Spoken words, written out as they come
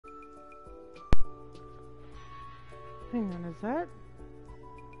Hang on, is that?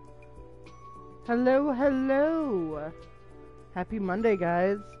 Hello, hello! Happy Monday,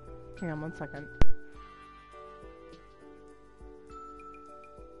 guys. Hang on 1 second.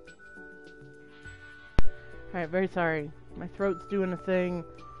 Alright, very sorry. My throat's doing a thing.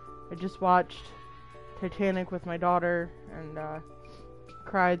 I just watched Titanic with my daughter and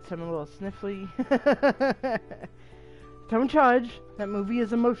cried, so I'm a little sniffly. Don't judge. That movie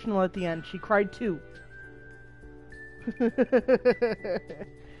is emotional at the end. She cried too.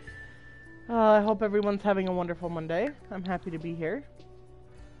 I hope everyone's having a wonderful Monday. I'm happy to be here.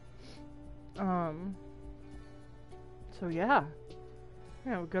 So yeah.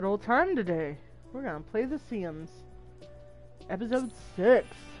 We have a good old time today. We're gonna play The Sims. Episode 6.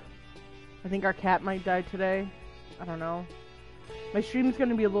 I think our cat might die today. I don't know. My stream's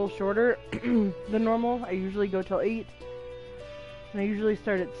gonna be a little shorter than normal. I usually go till 8. And I usually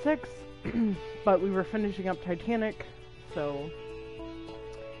start at 6. But we were finishing up Titanic, so...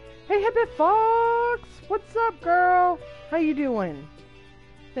 Hey, Hippie Fox! What's up, girl? How you doing?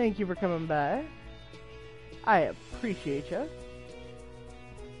 Thank you for coming by. I appreciate you.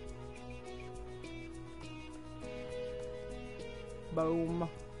 Boom.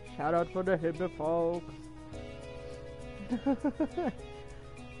 Shout out for the Hippie Fox.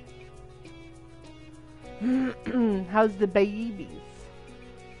 How's the babies?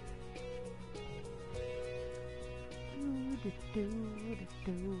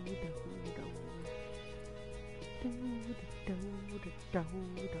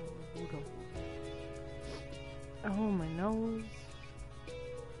 Oh, my nose.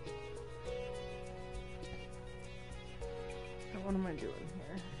 What am I doing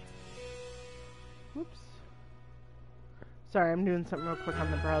here? Whoops. Sorry, I'm doing something real quick on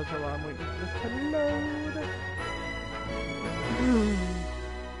the browser while I'm waiting for this to load.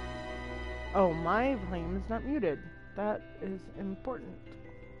 Oh, my volume is not muted. That is important.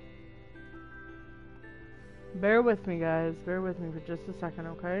 Bear with me, guys. Bear with me for just a second,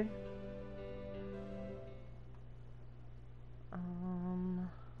 okay?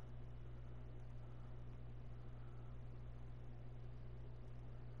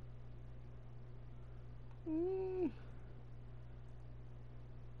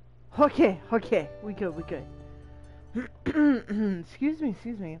 Okay, we good. Excuse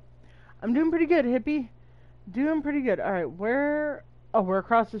me. I'm doing pretty good, Hippie. Doing pretty good. Alright, where... Oh, we're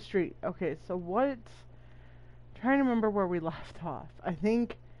across the street. Okay, so what... Trying to remember where we left off. I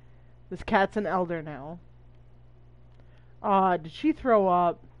think this cat's an elder now. Did she throw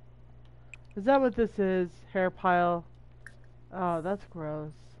up? Is that what this is? Hair pile? Oh, that's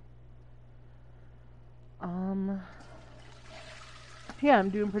gross. Yeah,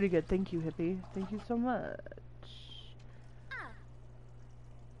 I'm doing pretty good. Thank you, Hippie. Thank you so much.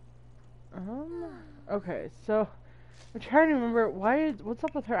 Okay, so I'm trying to remember what's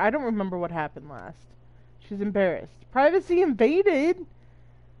up with her? I don't remember what happened last. She's embarrassed. Privacy invaded?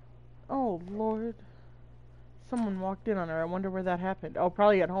 Oh, Lord. Someone walked in on her. I wonder where that happened. Oh,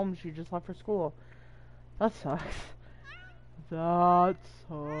 probably at home. She just left for school. That sucks. That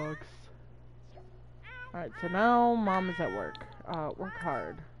sucks. Alright, so now Mom is at work. Work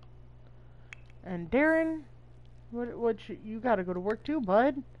hard. And Darren, you gotta go to work too,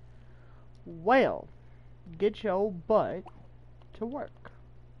 bud? Well, get your butt to work.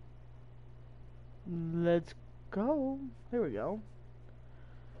 Let's go. Here we go.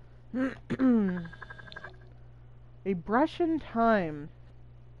 A brush in time.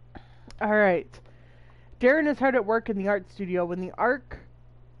 Alright. Darren is hard at work in the art studio when the arc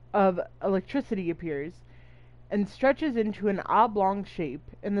of electricity appears and stretches into an oblong shape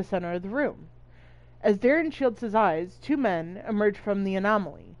in the center of the room. As Darren shields his eyes, 2 men emerge from the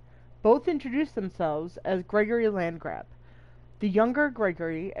anomaly. Both introduce themselves as Gregory Landgrab. The younger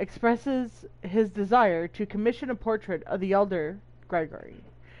Gregory expresses his desire to commission a portrait of the elder Gregory,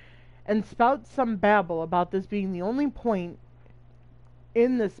 and spouts some babble about this being the only point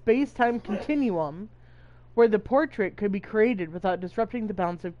in the space-time continuum where the portrait could be created without disrupting the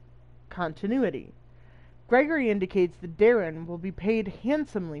balance of continuity. Gregory indicates that Darren will be paid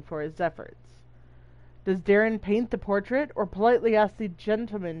handsomely for his efforts. Does Darren paint the portrait or politely ask the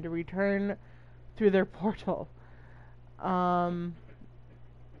gentleman to return through their portal?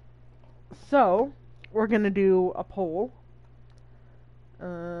 So, we're going to do a poll.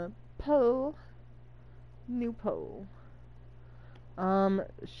 New poll.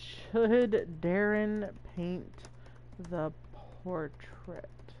 Should Darren paint the portrait?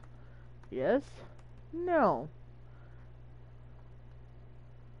 Yes? No.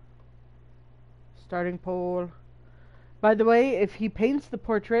 Starting poll. By the way, if he paints the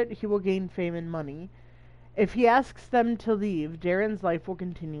portrait, he will gain fame and money. If he asks them to leave, Darren's life will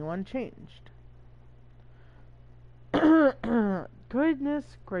continue unchanged.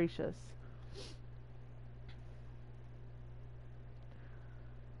 Goodness gracious.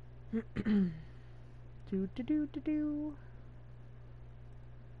 Do do do do do.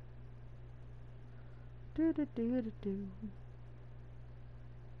 Do do do do do.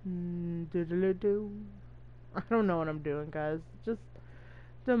 Do do do do. I don't know what I'm doing, guys. Just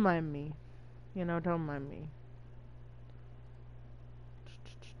don't mind me. You know, don't mind me.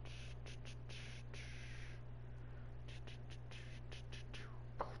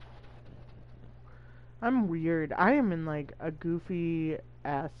 I'm weird. I am in like a goofy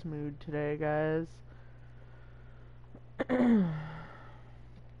ass mood today, guys.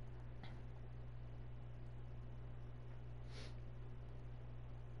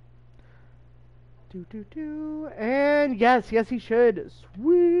 Do do do. And yes, yes he should.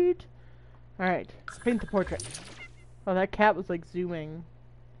 Sweet. Alright, paint the portrait. Oh, that cat was like zooming.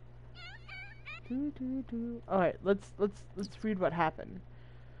 Do do do. Alright, let's read what happened.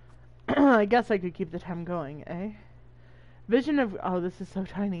 I guess I could keep the time going, eh? Vision of... Oh, this is so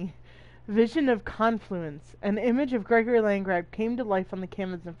tiny. Vision of Confluence. An image of Gregory Landgrab came to life on the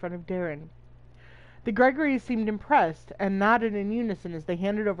canvas in front of Darren. The Gregorys seemed impressed and nodded in unison as they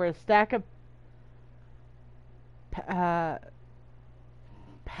handed over a stack of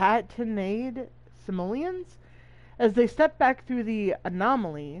patinade simoleons. As they stepped back through the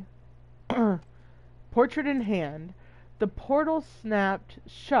anomaly, portrait in hand, the portal snapped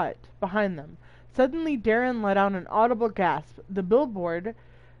shut behind them. Suddenly, Darren let out an audible gasp. The billboard,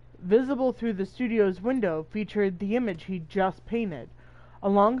 visible through the studio's window, featured the image he'd just painted,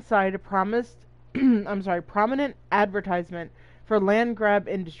 alongside a prominent advertisement for Landgrab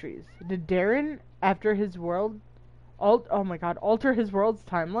Industries. Did Darren, after his world, alter his world's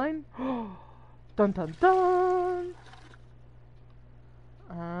timeline? Dun dun dun!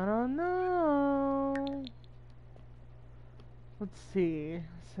 I don't know. Let's see.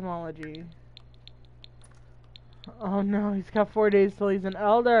 Simology. Oh no, he's got 4 days till he's an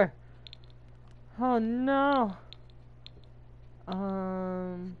elder. Oh no.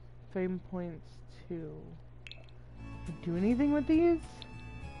 Fame points 2. Do anything with these?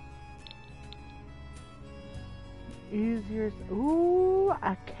 Easier. Ooh,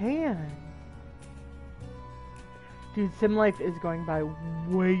 I can. Dude, Sim Life is going by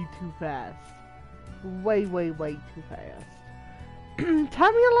way too fast. Way too fast.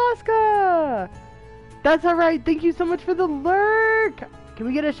 Tommy Alaska! That's alright, thank you so much for the lurk! Can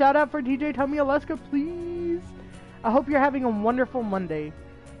we get a shout out for DJ Tommy Alaska, please? I hope you're having a wonderful Monday.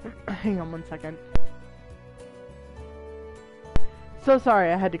 Hang on 1 second. So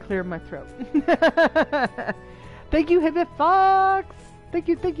sorry, I had to clear my throat. Thank you, Hibbit Fox! Thank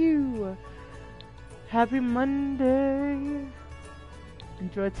you! Happy Monday!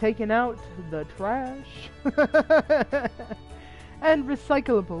 Enjoy taking out the trash and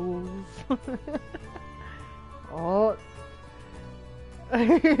recyclables. Oh,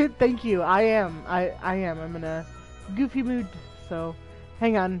 thank you. I am. I'm in a goofy mood. So,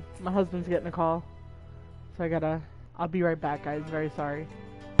 hang on. My husband's getting a call. So I'll be right back, guys. Very sorry.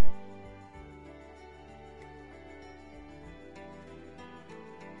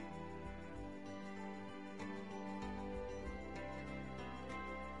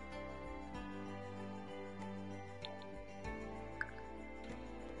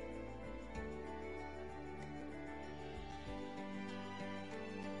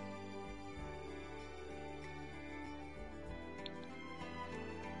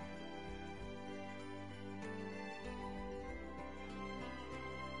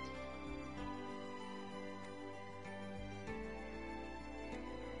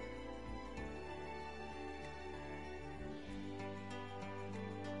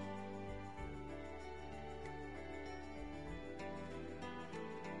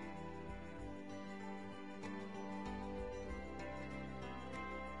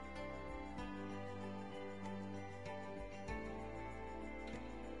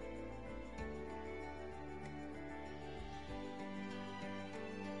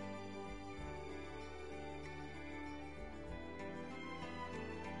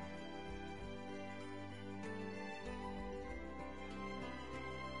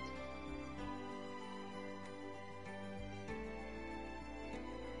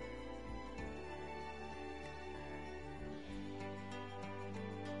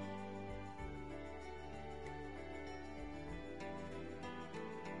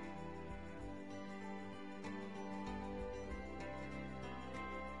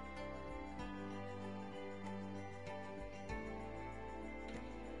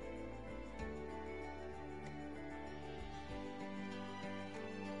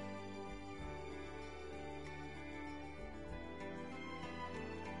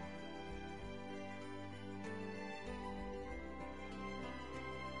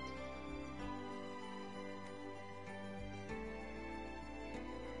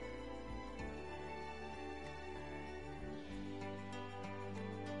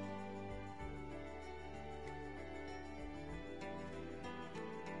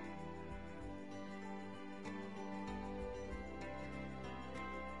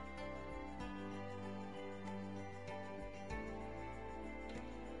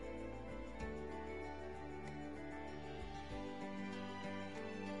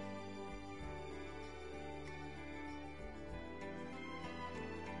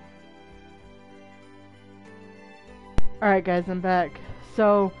 Alright guys, I'm back.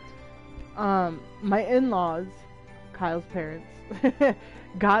 So, my in-laws, Kyle's parents,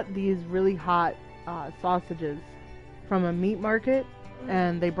 got these really hot sausages from a meat market,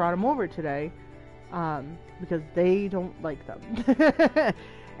 and they brought them over today, because they don't like them.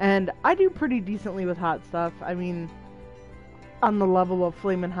 And I do pretty decently with hot stuff. I mean, on the level of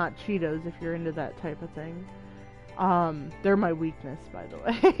Flamin' Hot Cheetos, if you're into that type of thing. They're my weakness, by the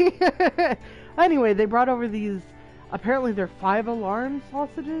way. Anyway, they brought over these, apparently they're 5-alarm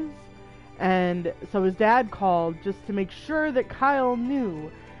sausages, and so his dad called just to make sure that Kyle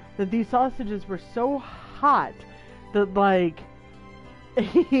knew that these sausages were so hot that, like,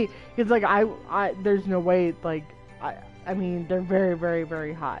 he's like, there's no way, like, I mean, they're very, very,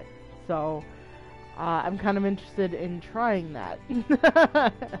 very hot. So, I'm kind of interested in trying that.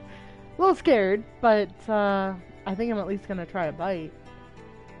 A little scared, but, I think I'm at least gonna try a bite.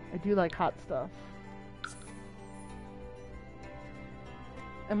 I do like hot stuff.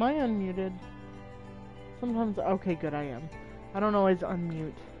 Am I unmuted? Sometimes, okay, good, I am. I don't always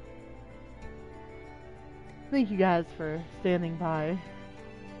unmute. Thank you guys for standing by.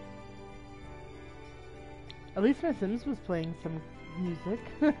 At least my Sims was playing some music.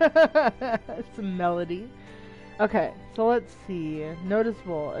 Some melody. Okay, so let's see.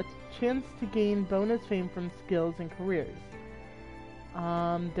 Noticeable. A chance to gain bonus fame from skills and careers.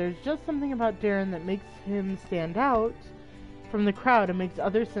 There's just something about Darren that makes him stand out from the crowd and makes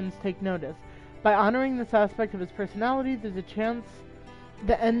other Sims take notice. By honoring this aspect of his personality, there's a chance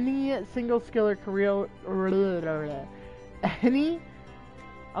that any single skill or career...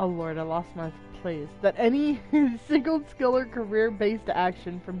 Oh lord, I lost my place. That any single skill or career-based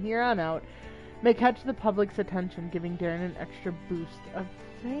action from here on out may catch the public's attention, giving Darren an extra boost of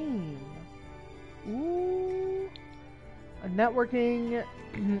fame. Ooh. Networking,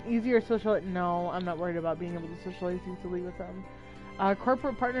 easier social... No, I'm not worried about being able to socialize easily with them.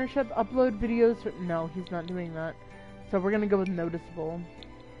 Corporate partnership, upload videos... No, he's not doing that. So we're gonna go with noticeable.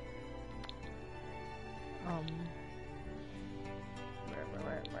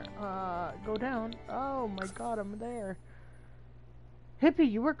 Go down. Oh my god, I'm there. Hippie,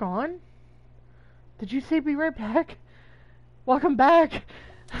 you were gone? Did you say be right back? Welcome back!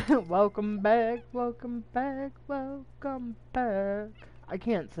 Welcome back, welcome back, welcome back. I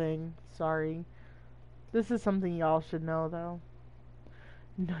can't sing, sorry. This is something y'all should know, though.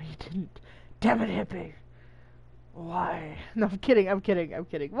 No, you didn't. Damn it, Hippie! Why? No, I'm kidding, I'm kidding, I'm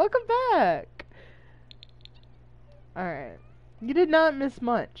kidding. Welcome back! Alright. You did not miss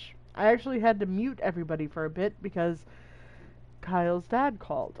much. I actually had to mute everybody for a bit because Kyle's dad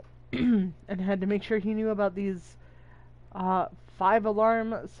called. And had to make sure he knew about these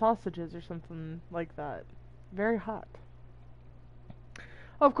 5-alarm sausages or something like that. Very hot.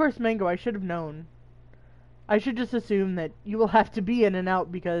 Oh, of course, Mango, I should have known. I should just assume that you will have to be in and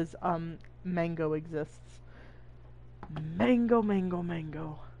out because Mango exists. Mango, mango,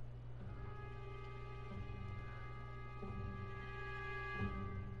 mango.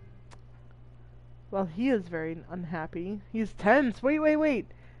 Well, he is very unhappy. He's tense. Wait, wait, wait.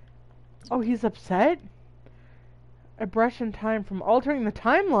 Oh, he's upset? A brush in time from altering the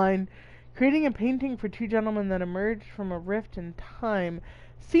timeline. Creating a painting for two gentlemen that emerged from a rift in time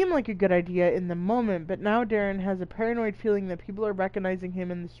seemed like a good idea in the moment, but now Darren has a paranoid feeling that people are recognizing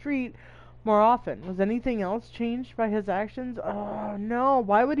him in the street more often. Was anything else changed by his actions? Oh, no.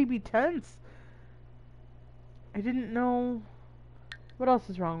 Why would he be tense? I didn't know. What else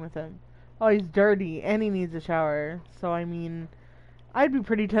is wrong with him? Oh, he's dirty, and he needs a shower. So, I mean, I'd be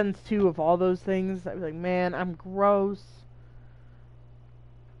pretty tense, too, of all those things. I'd be like, man, I'm gross.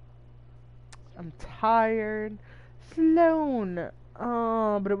 I'm tired. Sloan!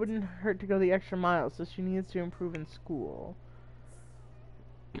 Oh, but it wouldn't hurt to go the extra mile, so she needs to improve in school.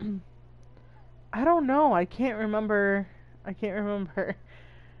 I don't know. I can't remember. Okay,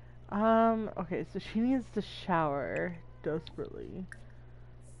 so she needs to shower desperately.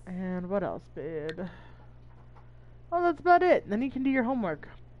 And what else, babe? Oh, that's about it. Then you can do your homework.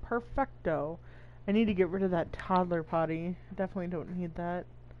 Perfecto. I need to get rid of that toddler potty. I definitely don't need that.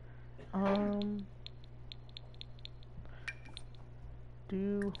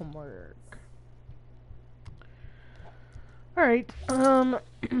 Do homework. Alright,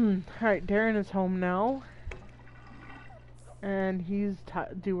 alright, Darren is home now. And he's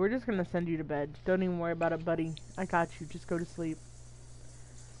dude, we're just gonna send you to bed. Don't even worry about it, buddy. I got you. Just go to sleep.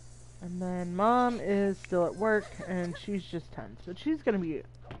 And then Mom is still at work, and she's just tense. But she's gonna be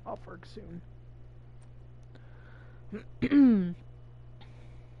off work soon.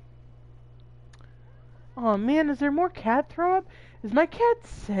 Oh man, is there more cat throw up? Is my cat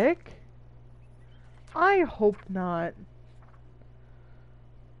sick? I hope not.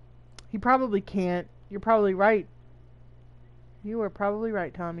 He probably can't. You're probably right. You are probably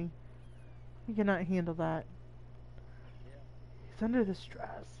right, Tommy. He cannot handle that. He's under the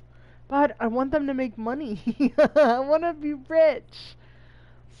stress. But I want them to make money. I want to be rich.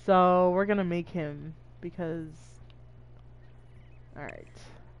 So we're going to make him because... Alright.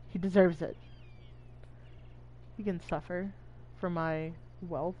 He deserves it. He can suffer for my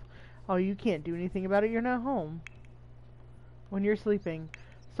wealth. Oh, you can't do anything about it. You're not home. When you're sleeping.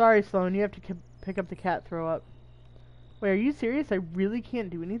 Sorry, Sloan. You have to pick up the cat throw up. Wait, are you serious? I really can't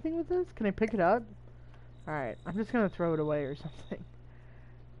do anything with this? Can I pick it up? Alright. I'm just going to throw it away or something.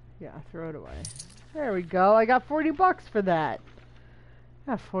 Yeah, throw it away. There we go. I got 40 bucks for that.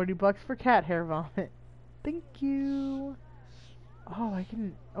 I got 40 bucks for cat hair vomit. Thank you. Oh, I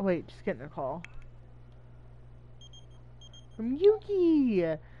can... Oh, wait. Just getting a call. From Yuki!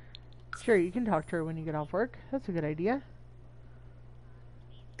 Sure, you can talk to her when you get off work. That's a good idea.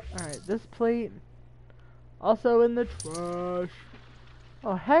 Alright, this plate. Also in the trash.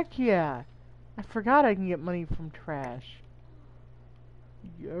 Oh, heck yeah. I forgot I can get money from trash.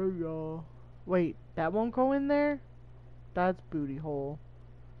 Yeah. Wait, that won't go in there? That's booty hole.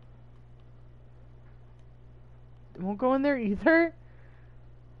 It won't go in there either?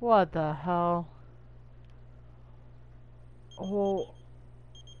 What the hell? Oh.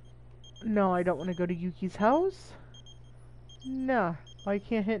 No, I don't want to go to Yuki's house. No. I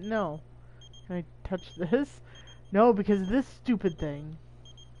can't hit no. Can I touch this? No, because of this stupid thing.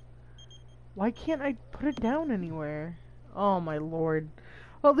 Why can't I put it down anywhere? Oh my lord.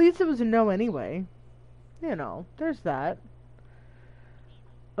 Well, at least it was a no anyway. You know, there's that.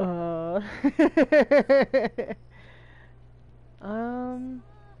 What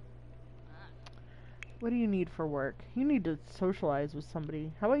do you need for work? You need to socialize with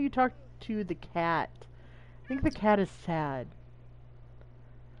somebody. How about you talk to the cat? I think the cat is sad.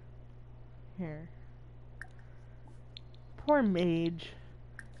 Here. Poor Mage.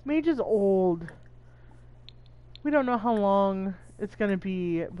 Mage is old. We don't know how long it's gonna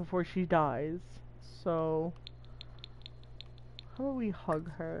be before she dies. So, how about we hug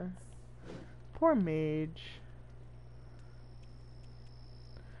her? Poor Mage.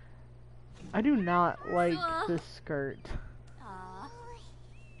 I do not like this skirt.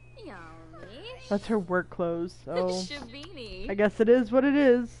 That's her work clothes, so I guess it is what it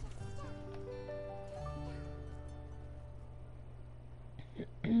is.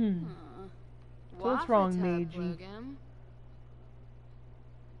 So what's wrong, Meiji?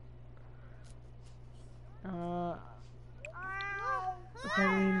 I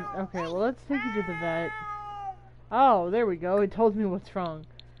mean, okay, well, let's take you to the vet. Oh, there we go. It told me what's wrong.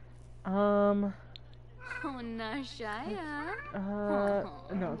 No,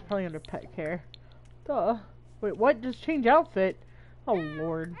 it's probably under pet care. Duh. Wait, what? Just change outfit? Oh,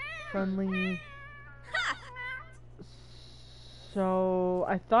 Lord. Friendly. So,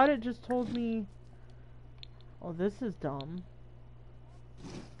 I thought it just told me... Oh, this is dumb.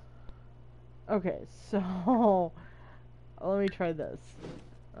 Okay, so... Let me try this.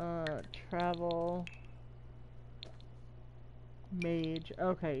 Travel... Mage.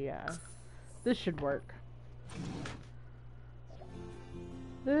 Okay, yeah. This should work.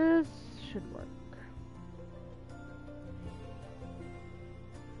 This should work.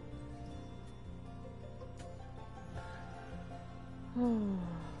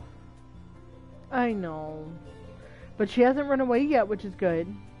 I know. But she hasn't run away yet, which is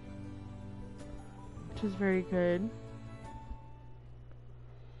good. Which is very good.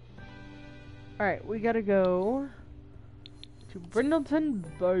 Alright, we gotta go to Brindleton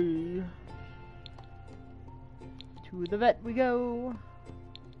Bay. To the vet we go.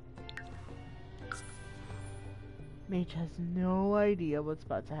 Mage has no idea what's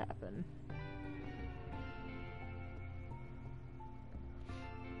about to happen.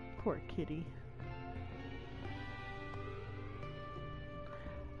 Poor kitty.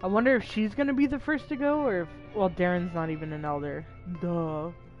 I wonder if she's gonna be the first to go, or if... Well, Darren's not even an elder.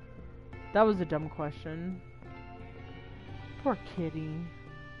 Duh. That was a dumb question. Poor kitty.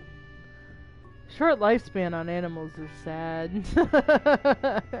 Short lifespan on animals is sad.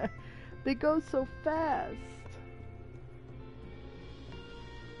 They go so fast.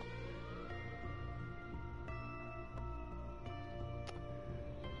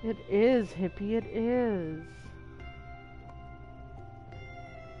 It is, Hippie, it is.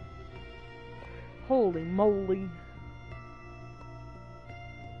 Holy moly.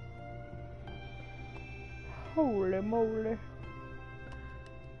 Holy moly.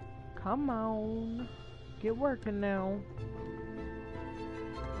 Come on. Get working now.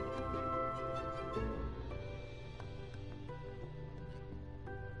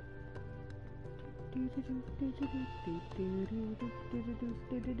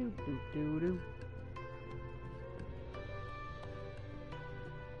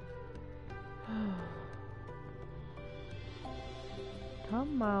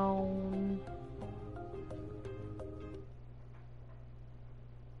 Come on.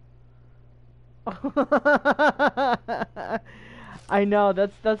 I know,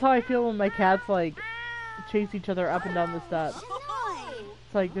 that's how I feel when my cats like chase each other up and down the steps.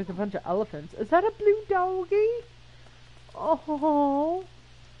 It's like there's a bunch of elephants. Is that a blue doggy? Oh,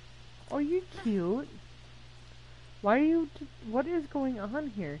 are you cute? Why are you? What is going on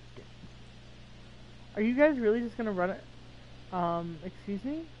here? Are you guys really just gonna run it? Excuse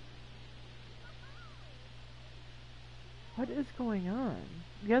me? What is going on?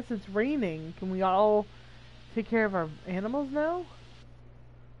 Yes, it's raining. Can we all take care of our animals now?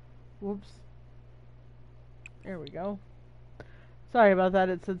 Whoops. There we go. Sorry about that.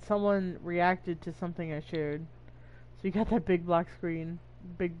 It said someone reacted to something I shared. So you got that big black screen.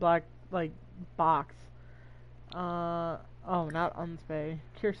 Big black, like, box. Oh, not unspay.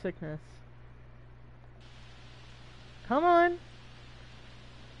 Cure sickness. Come on.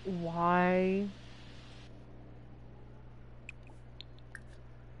 Why?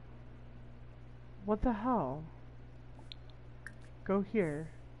 What the hell? Go here.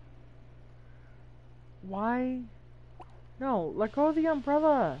 Why? No, let go of the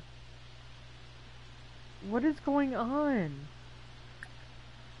umbrella. What is going on?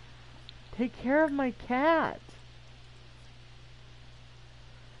 Take care of my cat.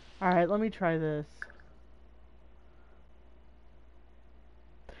 Alright, let me try this.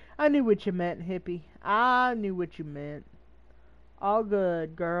 I knew what you meant, hippie. I knew what you meant. All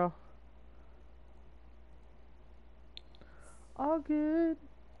good, girl. All good.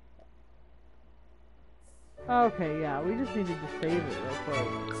 Okay, yeah, we just needed to save it real quick.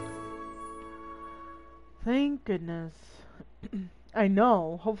 Thank goodness. I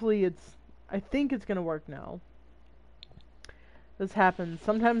know. Hopefully I think it's gonna work now. This happens.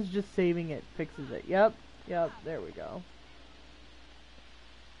 Sometimes just saving it fixes it. Yep, there we go.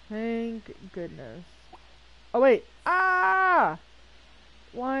 Thank goodness. Oh, wait. Ah!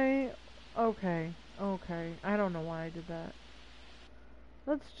 Why? Okay. I don't know why I did that.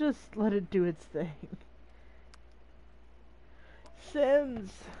 Let's just let it do its thing.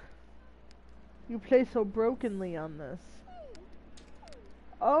 Sims! You play so brokenly on this.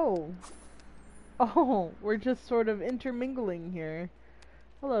 Oh, we're just sort of intermingling here.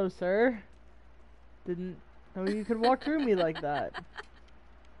 Hello, sir. Didn't know you could walk through me like that.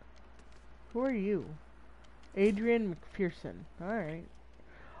 Who are you? Adrian McPherson. Alright.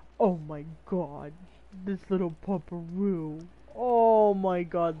 Oh my god. This little pupperoo. Oh my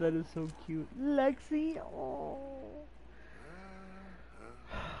god, that is so cute. Lexi, oh.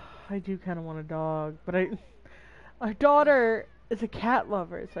 I do kind of want a dog, but my daughter is a cat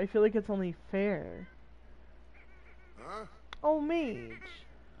lover, so I feel like it's only fair. Huh? Oh, Mage.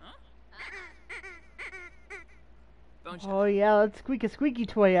 Oh yeah, let's squeak a squeaky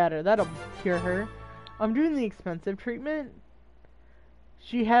toy at her. That'll cure her. I'm doing the expensive treatment.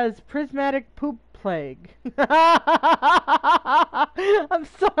 She has prismatic poop plague. I'm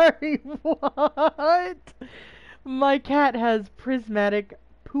sorry, what? My cat has prismatic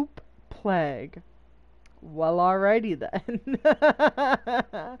poop plague. Well, alrighty then.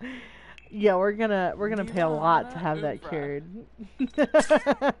 Yeah, we're gonna pay a lot to have that cured.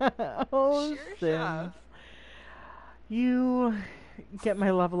 Oh, Sims. You get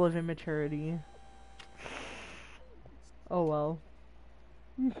my level of immaturity. Oh well.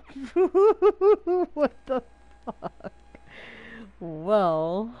 What the fuck?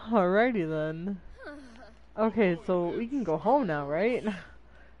 Well, alrighty then. Okay, so we can go home now, right?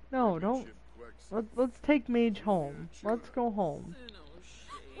 No, don't. Let's take Mage home. Let's go home.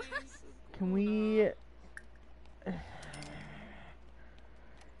 Can we?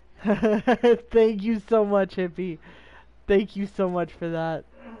 Thank you so much, hippie. Thank you so much for that.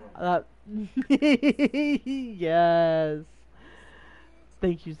 Yes.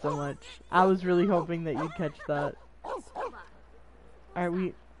 Thank you so much. I was really hoping that you'd catch that. Are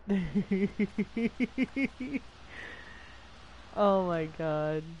we? Oh my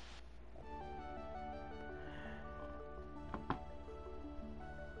god.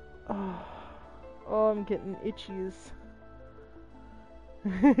 Oh, I'm getting itchies.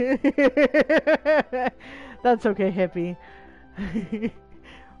 That's okay, hippie.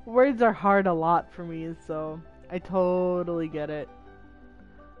 Words are hard a lot for me, so I totally get it.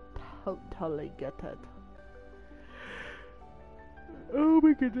 Totally get it. Oh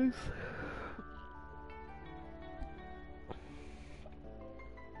my goodness.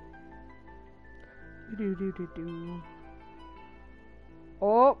 Do do do do.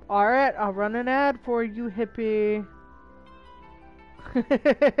 Oh, alright, I'll run an ad for you, hippie.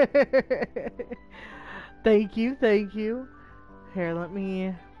 Thank you, thank you. Here, let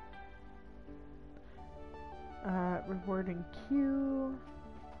me... rewarding queue.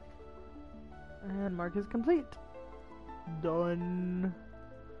 And mark is complete. Done.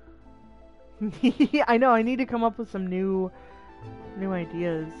 I know, I need to come up with some new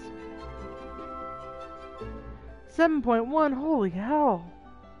ideas. 7.1, holy hell.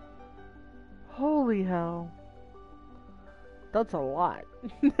 Holy hell. That's a lot.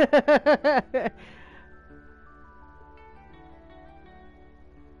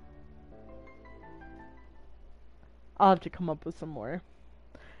 I'll have to come up with some more.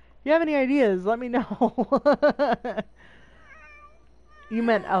 If you have any ideas, let me know. You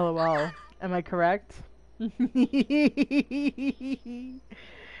meant LOL. Am I correct?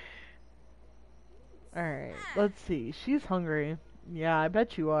 Alright, let's see. She's hungry. Yeah, I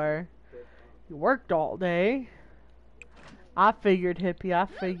bet you are. You worked all day. I figured, hippie. I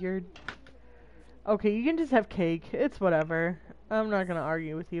figured. Okay, you can just have cake. It's whatever. I'm not gonna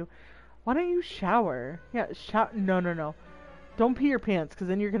argue with you. Why don't you shower? Yeah, No, no, no. Don't pee your pants, because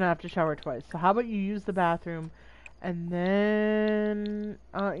then you're gonna have to shower twice. So how about you use the bathroom, and then...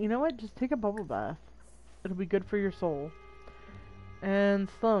 you know what? Just take a bubble bath. It'll be good for your soul. And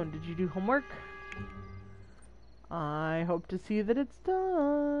Sloan, did you do homework? I hope to see that it's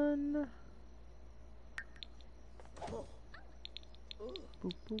done. Boop,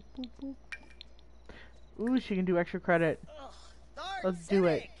 boop, boop, boop. Ooh, she can do extra credit. Let's do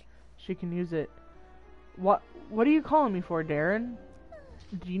it. She can use it. What are you calling me for, Darren?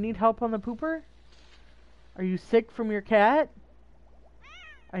 Do you need help on the pooper? Are you sick from your cat?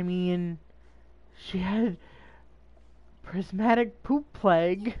 I mean, she had prismatic poop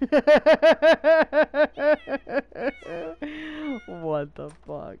plague. What the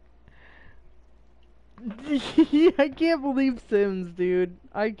fuck? I can't believe Sims, dude.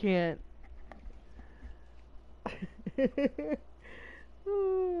 I can't.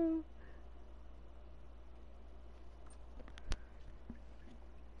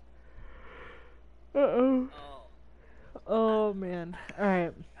 Uh-oh. Oh, man.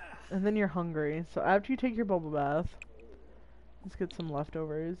 Alright. And then you're hungry. So after you take your bubble bath, let's get some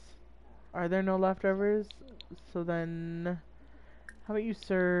leftovers. Are there no leftovers? So then, how about you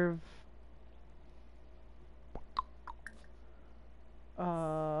serve...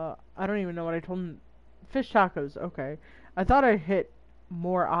 I don't even know what I told him. Fish tacos, okay. I thought I hit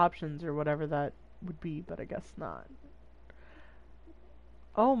more options or whatever that would be, but I guess not.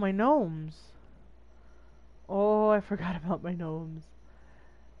 Oh, my gnomes. Oh, I forgot about my gnomes.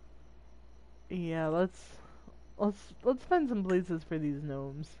 Yeah, let's find some places for these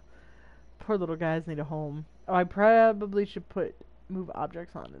gnomes. Poor little guys need a home. Oh, I probably should move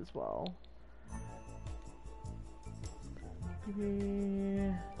objects on as well.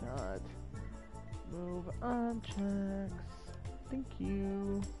 Dot move objects. Thank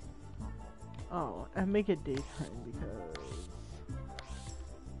you. Oh, and make it daytime because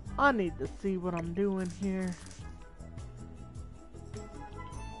I need to see what I'm doing here.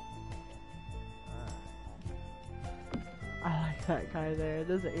 I like that guy there.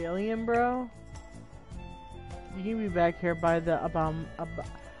 This alien, bro. You can be back here by the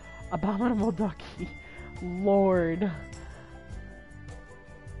abominable ducky. Lord.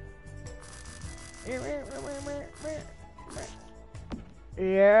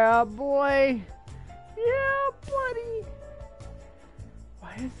 Yeah, boy. Yeah, buddy.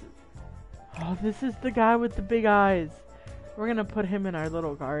 Why is it? Oh, this is the guy with the big eyes. We're gonna put him in our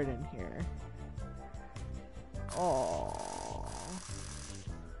little garden here. Oh,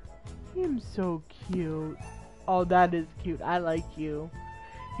 he's so cute. Oh, that is cute. I like you.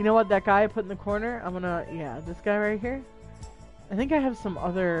 You know what? That guy I put in the corner, yeah, this guy right here. I think I have some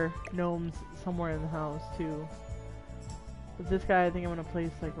other gnomes somewhere in the house too. But this guy, I think I'm gonna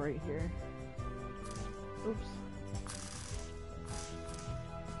place like right here. Oops.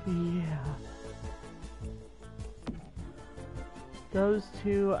 Yeah. Those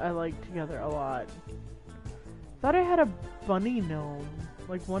two I like together a lot. Thought I had a bunny gnome.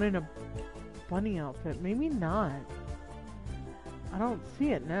 Like one in a bunny outfit. Maybe not. I don't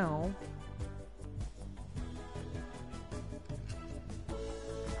see it now.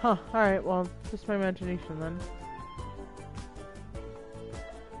 Huh, alright, well, just my imagination then.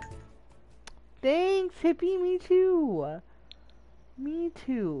 Thanks, hippie, me too! Me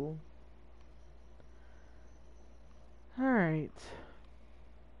too. Alright.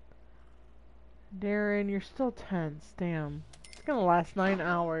 Darren, you're still tense, damn. It's gonna last 9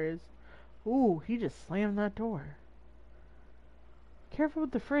 hours. Ooh, he just slammed that door. Careful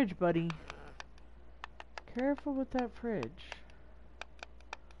with the fridge, buddy. Careful with that fridge.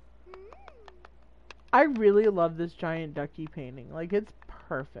 I really love this giant ducky painting. Like, it's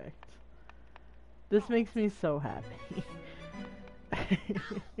perfect. This makes me so happy.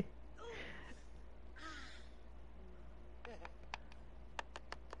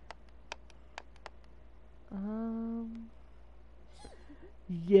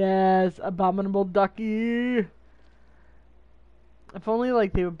 Yes, abominable ducky. If only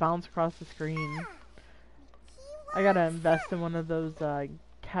like they would bounce across the screen. I gotta invest in one of those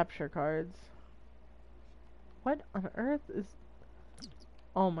capture cards. What on earth is?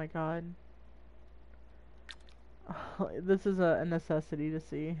 Oh my god. Oh, this is a necessity to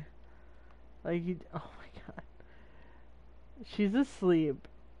see. Like you. Oh my god. She's asleep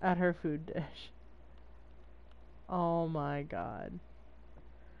at her food dish. Oh my god.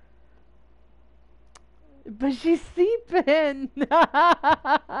 But she's sleeping!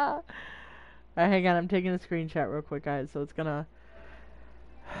 Alright, hang on, I'm taking a screenshot real quick, guys, so it's gonna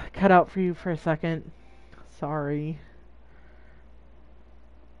cut out for you for a second. Sorry.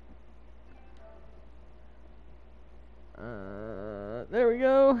 There we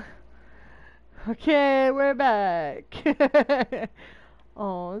go. Okay, we're back.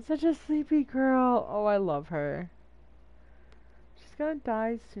 Oh, such a sleepy girl. Oh, I love her. She's gonna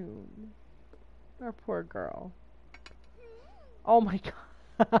die soon. Our poor girl. Oh my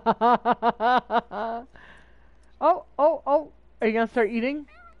god. Oh, oh, oh. Are you gonna start eating?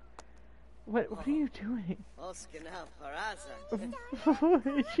 What are you doing? Is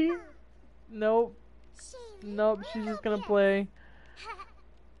she? Nope. Nope, she's just gonna play.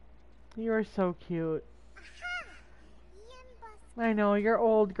 You are so cute. I know, you're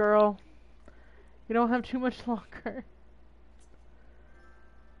old, girl. You don't have too much longer.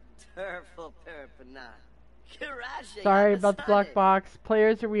 Sorry about the black box.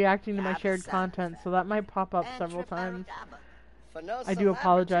 Players are reacting to my shared content, so that might pop up several times. I do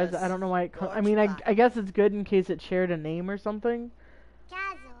apologize. I don't know why it comes. I mean, I guess it's good in case it shared a name or something.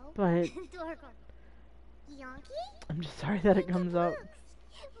 But I'm just sorry that it comes up.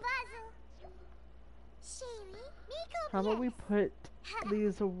 How about we put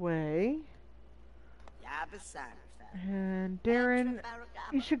these away? And Darren,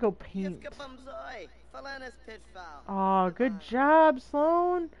 you should go paint. Aw, good job,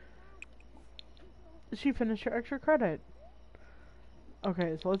 Sloan. She finished her extra credit.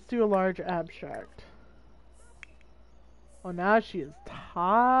 Okay, so let's do a large abstract. Oh, now she is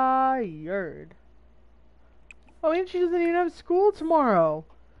tired. Oh, and she doesn't even have school tomorrow.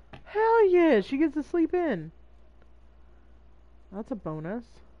 Hell yeah, she gets to sleep in. That's a bonus.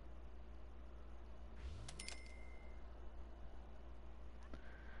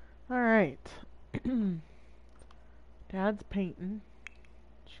 Alright. Dad's painting.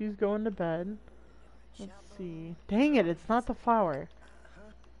 She's going to bed. Let's see. Dang it, it's not the flower.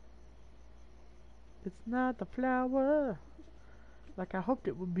 It's not the flower like I hoped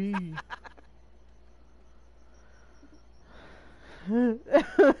it would be.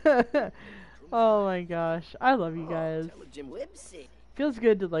 Oh my gosh. I love you guys. Feels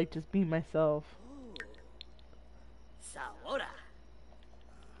good to like just be myself.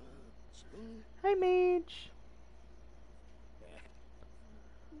 Hi, Mage.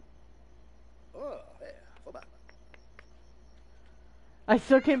 I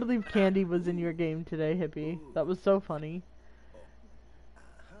still can't believe Candy was in your game today, Hippie. That was so funny.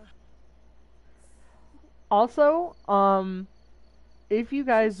 Also, if you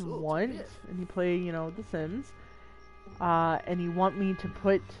guys want, and you play, you know, The Sims, and you want me to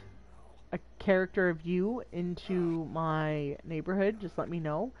put a character of you into my neighborhood, just let me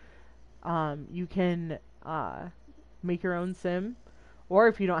know. You can, make your own sim. Or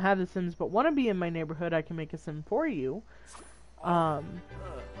if you don't have the Sims but want to be in my neighborhood, I can make a sim for you. But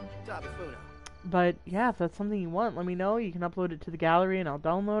yeah, if that's something you want, let me know. You can upload it to the gallery and I'll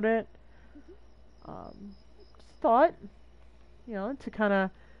download it. Just thought, you know, to kind of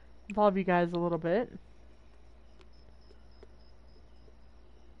involve you guys a little bit.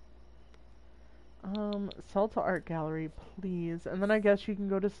 Sell to art gallery, please. And then I guess you can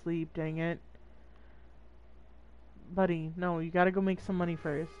go to sleep, dang it. Buddy, no, you gotta go make some money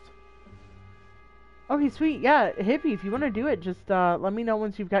first. Okay, sweet. Yeah, Hippie, if you want to do it, just let me know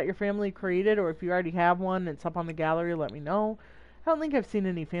once you've got your family created, or if you already have one and it's up on the gallery, let me know. I don't think I've seen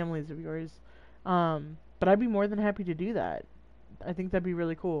any families of yours. But I'd be more than happy to do that. I think that'd be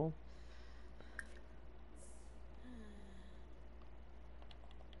really cool.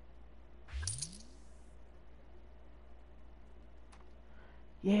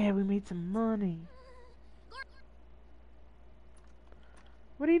 Yeah, we made some money.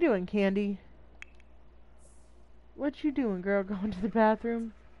 What are you doing, Candy? What you doing, girl? Going to the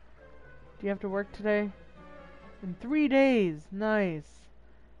bathroom? Do you have to work today? In 3 days. Nice.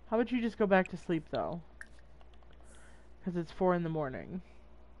 How about you just go back to sleep, though? Because it's 4 in the morning.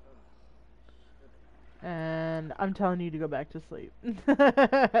 And I'm telling you to go back to sleep.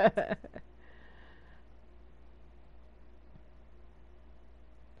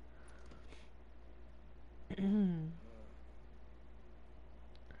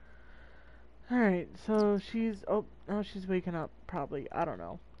 Alright, so she's... Oh, she's waking up, probably. I don't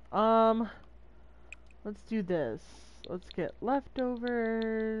know. Let's do this. Let's get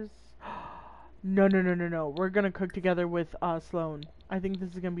leftovers. No, no, no, no, no. We're gonna cook together with Sloan. I think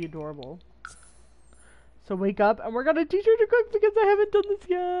this is gonna be adorable. So wake up, and we're gonna teach her to cook because I haven't done this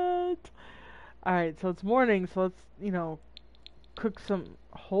yet. Alright, so it's morning, so let's, you know, cook some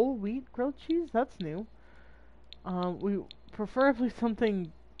whole wheat grilled cheese. That's new. We preferably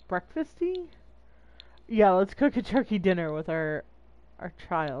something breakfasty. Yeah, let's cook a turkey dinner with our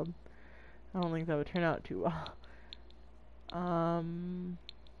child. I don't think that would turn out too well.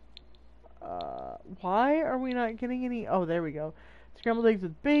 Why are we not getting any? Oh, there we go. Scrambled eggs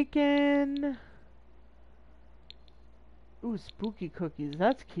with bacon. Ooh, spooky cookies.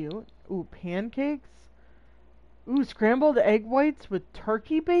 That's cute. Ooh, pancakes. Ooh, scrambled egg whites with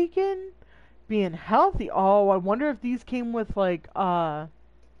turkey bacon. Being healthy. Oh, I wonder if these came with, like, the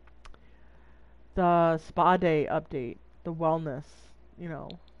spa day update. The wellness, you know.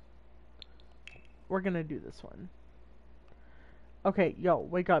 We're gonna do this one. Okay, yo,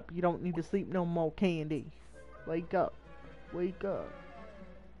 wake up. You don't need to sleep no more, Candy. Wake up. Wake up.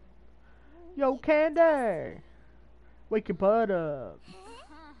 Yo, Candy! Wake your butt up.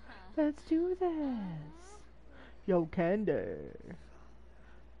 Let's do this. Yo, Candy.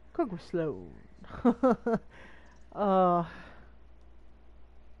 Cook with Sloan.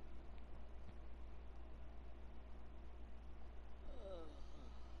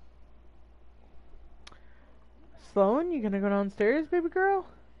 Sloan, you gonna go downstairs, baby girl?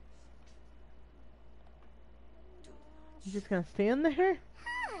 You just gonna stand there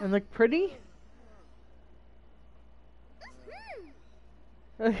and look pretty?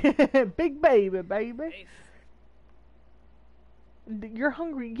 Big baby, baby. You're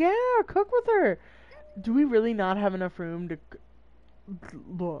hungry? Yeah, cook with her. Do we really not have enough room to...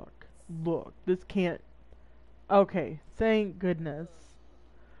 Look, this can't... Okay, thank goodness.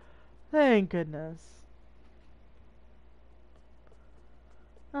 Thank goodness.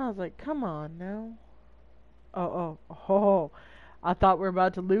 I was like, come on now. Oh. I thought we were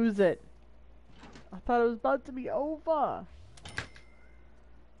about to lose it. I thought it was about to be over.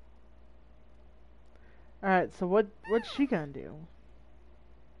 Alright, so what's she gonna do?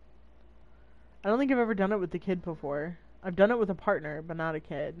 I don't think I've ever done it with the kid before. I've done it with a partner, but not a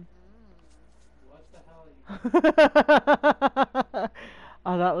kid. What the hell?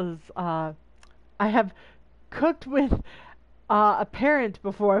 Oh, that was, I have cooked with a parent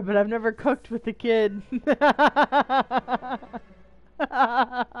before, but I've never cooked with a kid.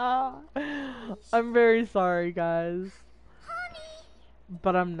 I'm very sorry, guys.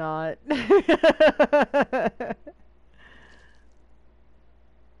 But I'm not.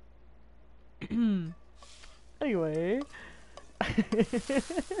 Anyway.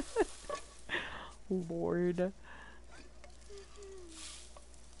 Lord.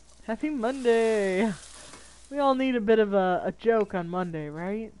 Happy Monday. We all need a bit of a joke on Monday,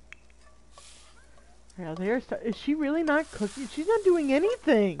 right? Yeah, is she really not cooking? She's not doing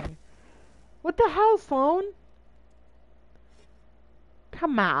anything. What the hell, Sloan?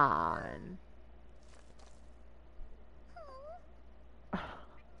 Come on.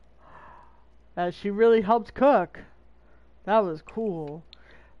 She really helped cook. That was cool.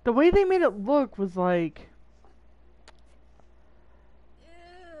 The way they made it look was like...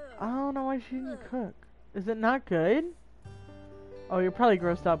 I don't know why she didn't cook. Is it not good? Oh, you're probably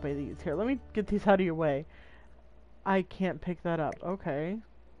grossed out by these. Here, let me get these out of your way. I can't pick that up. Okay.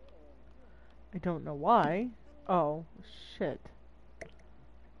 I don't know why. Oh, shit.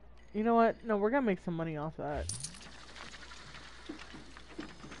 You know what? No, we're gonna make some money off that.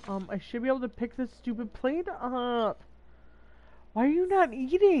 I should be able to pick this stupid plate up. Why are you not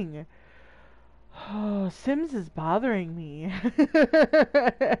eating? Oh, Sims is bothering me.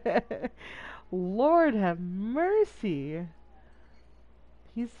 Lord have mercy.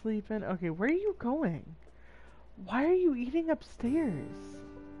 He's sleeping. Okay, where are you going? Why are you eating upstairs?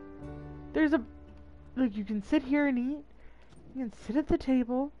 There's a... Look, you can sit here and eat. You can sit at the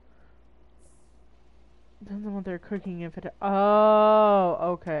table. Depends on what they're cooking. If it. Oh,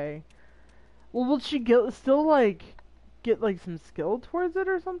 okay. Well, will she still like get like some skill towards it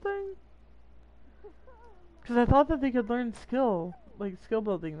or something? Because I thought that they could learn skill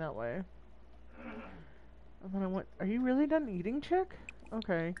building that way. And then I went. Are you really done eating, chick?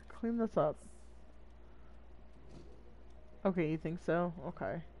 Okay, clean this up. Okay, you think so?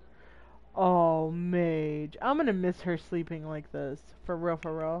 Okay. Oh, Mage. I'm gonna miss her sleeping like this. For real,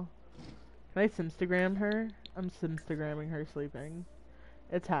 for real. Can I Simstagram her? I'm Simstagramming her sleeping.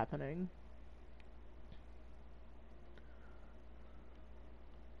 It's happening.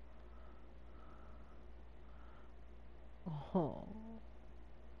 Oh.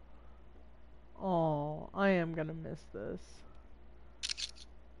 Oh, I am gonna miss this.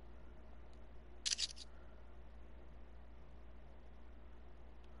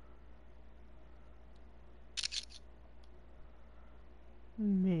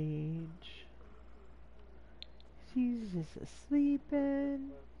 Mage. She's just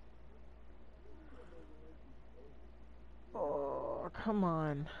sleeping. Oh, come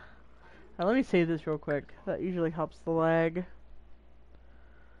on. Now, let me save this real quick. That usually helps the lag.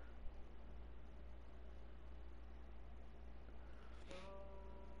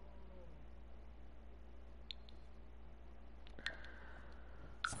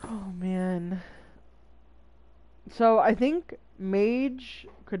 Oh, man. So, I think Mage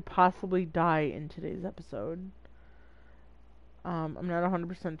could possibly die in today's episode. I'm not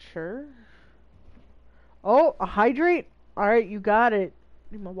 100% sure. Oh, a hydrate? Alright, you got it.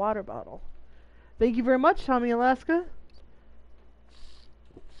 Need my water bottle. Thank you very much, Tommy Alaska.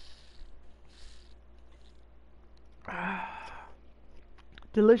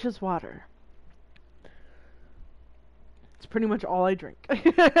 Delicious water. It's pretty much all I drink.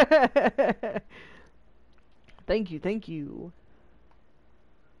 Thank you, thank you.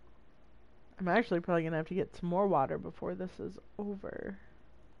 I'm actually probably gonna have to get some more water before this is over.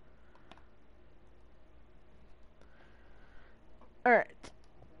 Alright.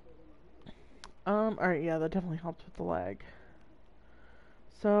 Alright, yeah, that definitely helps with the lag.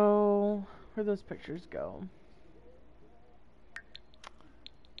 So, where'd those pictures go?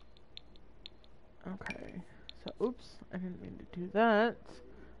 Okay. So, oops, I didn't mean to do that.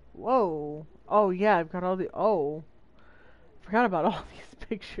 Whoa. Oh, yeah, I've got all the... Oh. Forgot about all these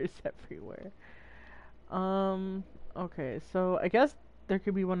pictures everywhere. Okay, so I guess there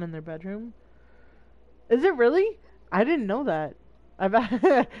could be one in their bedroom. Is it really? I didn't know that. I've...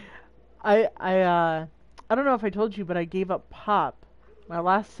 I don't know if I told you, but I gave up pop. My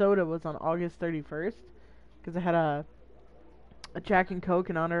last soda was on August 31st. Because I had a Jack and Coke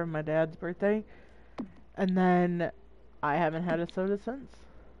in honor of my dad's birthday. And then I haven't had a soda since.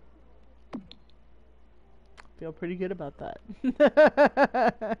 Feel pretty good about that.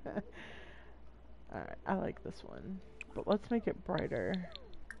 Alright, I like this one. But let's make it brighter.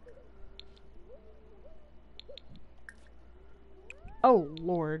 Oh,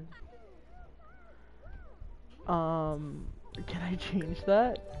 Lord. Can I change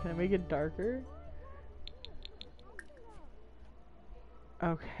that? Can I make it darker?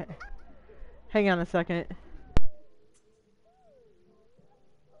 Okay. Hang on a second.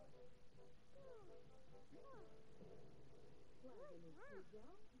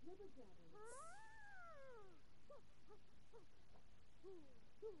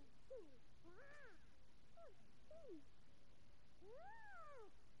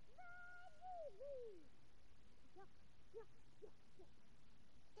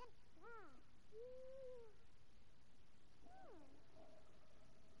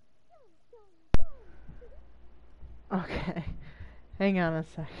 Okay. Hang on a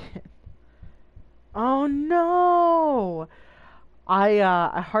second. Oh no! I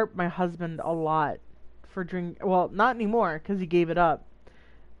harp my husband a lot for well, not anymore cuz he gave it up.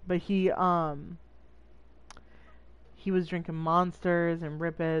 But he was drinking Monsters and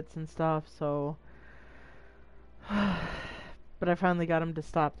Rip Its and stuff, so but I finally got him to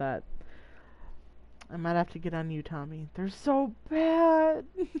stop that. I might have to get on you, Tommy. They're so bad.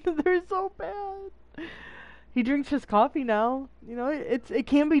 They're so bad. He drinks his coffee now. You know, it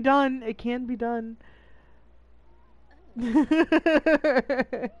can be done. It can be done.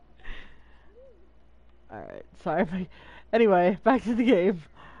 Alright, sorry. Anyway, back to the game.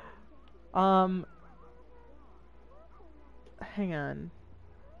 Hang on.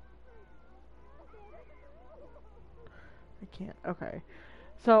 I can't. Okay.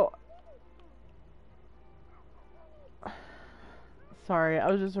 So, sorry, I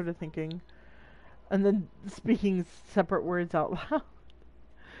was just sort of thinking. And then speaking separate words out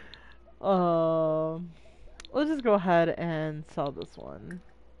loud. Let's just go ahead and sell this one.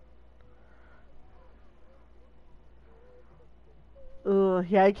 Ugh,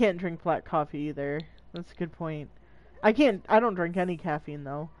 yeah, I can't drink black coffee either. That's a good point. I don't drink any caffeine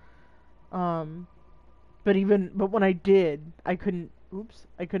though. Um, but when I did, I could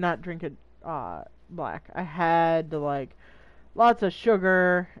not drink it, black. I had to, like, lots of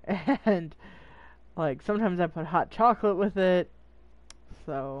sugar, and, like, sometimes I put hot chocolate with it,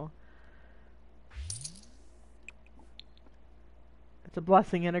 so, it's a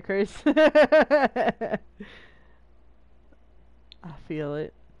blessing and a curse. I feel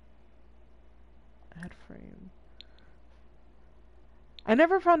it. Add frame. I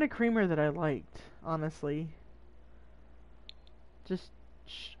never found a creamer that I liked, honestly. Just,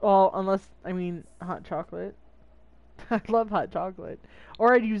 well, unless, I mean, hot chocolate. I love hot chocolate.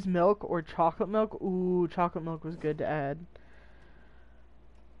 Or I'd use milk or chocolate milk. Ooh, chocolate milk was good to add.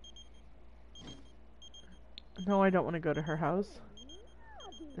 No, I don't want to go to her house.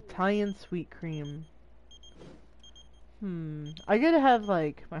 Italian sweet cream. I could have,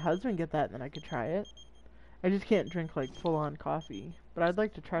 like, my husband get that and then I could try it. I just can't drink, like, full-on coffee. But I'd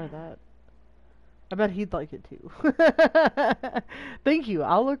like to try that. I bet he'd like it too. Thank you.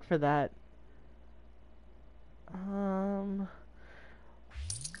 I'll look for that. And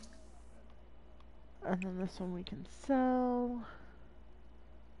then this one we can sell.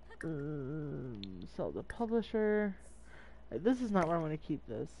 Sell the publisher. This is not where I want to keep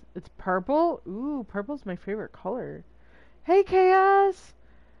this. It's purple. Ooh, purple's my favorite color. Hey, Chaos!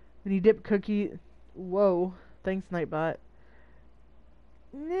 When you dip cookie... Whoa. Thanks, Nightbot.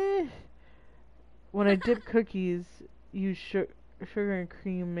 Nah. When I dip cookies, use sugar and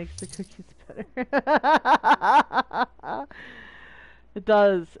cream makes the cookies better. It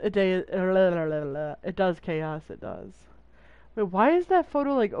does. It does, Chaos. It does. Wait, why is that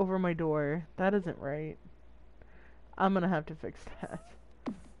photo, like, over my door? That isn't right. I'm gonna have to fix that.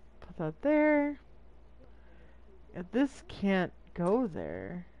 Put that there. Yeah, this can't go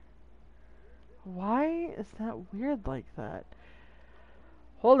there. Why is that weird like that?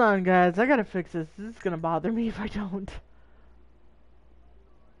 Hold on, guys. I gotta fix this. This is gonna bother me if I don't.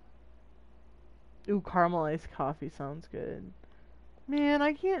 Ooh, caramelized coffee sounds good. Man,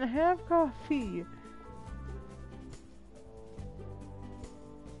 I can't have coffee.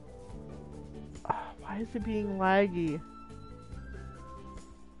 Why is it being laggy?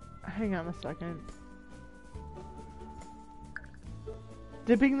 Hang on a second.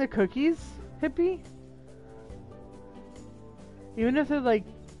 Dipping the cookies, Hippie? Even if they're, like,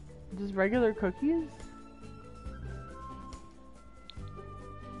 just regular cookies?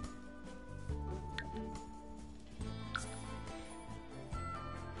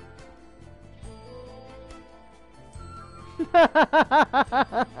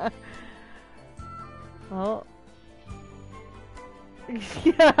 Well.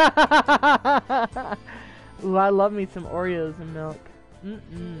 Yeah. Ooh, I love me some Oreos and milk.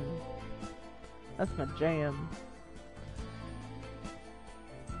 That's my jam.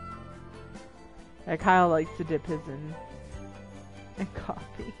 Yeah, Kyle likes to dip his in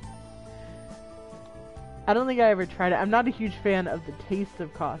coffee. I don't think I ever tried it. I'm not a huge fan of the taste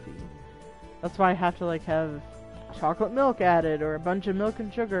of coffee. That's why I have to, like, have chocolate milk added, or a bunch of milk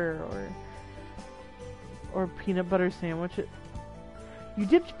and sugar, or peanut butter sandwiches. You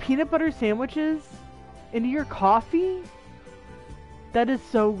dipped peanut butter sandwiches into your coffee? That is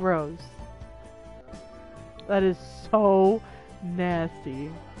so gross. That is so nasty.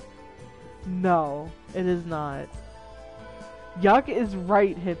 No, it is not. Yuck is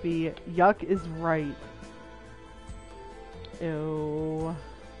right, Hippie. Yuck is right. Ew.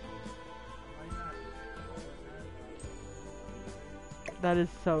 That is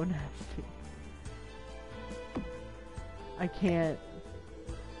so nasty. I can't.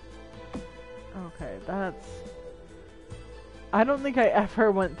 Okay, that's... I don't think I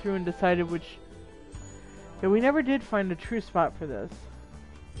ever went through and decided which... Yeah, we never did find a true spot for this.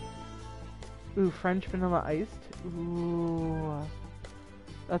 Ooh, French vanilla iced? Ooh.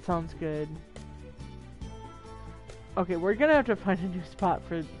 That sounds good. Okay, we're gonna have to find a new spot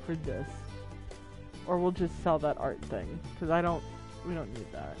for this. Or we'll just sell that art thing. Because we don't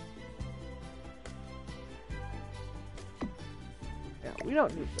need that. Yeah, we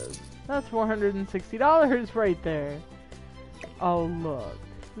don't need this. That's $460 right there. Oh, look.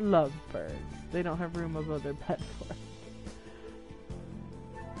 Lovebirds. They don't have room above their pet for.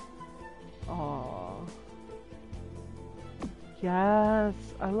 Aww. Yes,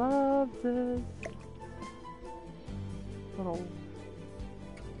 I love this. Little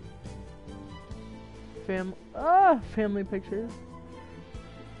family pictures.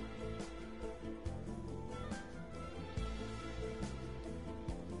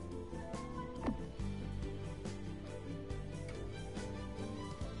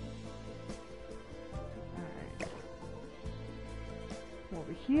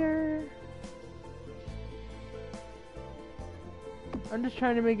 here. I'm just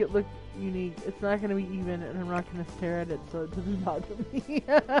trying to make it look unique. It's not going to be even, and I'm not going to stare at it so it doesn't bother me.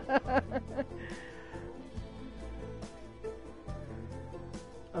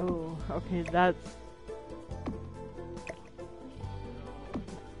 Oh, okay, that's...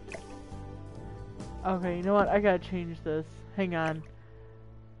 Okay, you know what? I gotta change this. Hang on.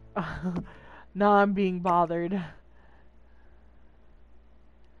 Now I'm being bothered.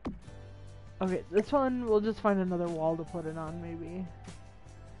 Okay, this one, we'll just find another wall to put it on, maybe.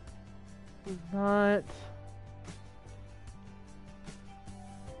 It's not...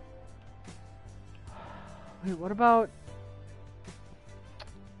 Wait, what about...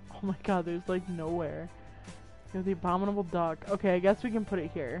 Oh my god, there's like nowhere. You have the abominable duck. Okay, I guess we can put it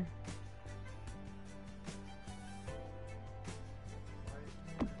here.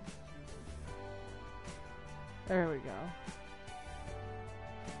 There we go.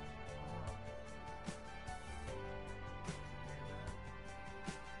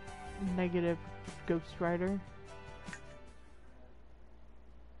 Negative Ghost Rider.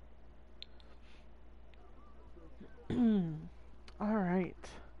 Alright.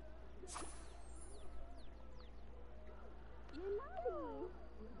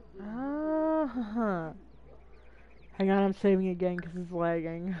 Hang on, I'm saving again because it's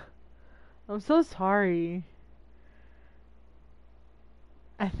lagging. I'm so sorry.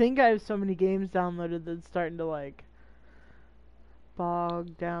 I think I have so many games downloaded that it's starting to like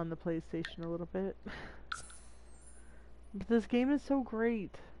bog down the PlayStation a little bit. But this game is so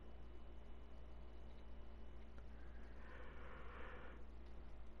great.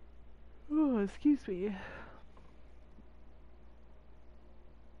 Oh, excuse me.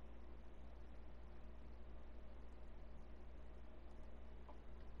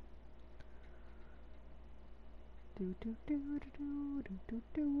 Do do do do do do do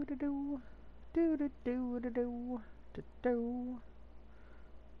do do do do do do do do do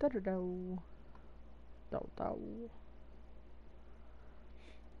do do do.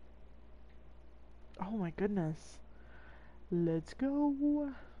 Oh my goodness. Let's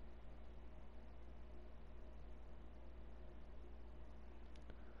go.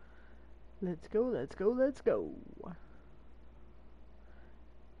 Let's go, let's go, let's go.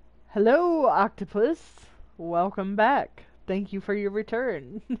 Hello, Octopus. Welcome back. Thank you for your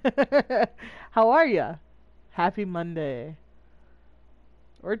return. How are ya? Happy Monday.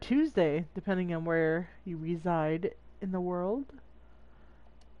 Or Tuesday, depending on where you reside in the world.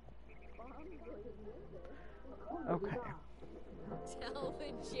 Okay.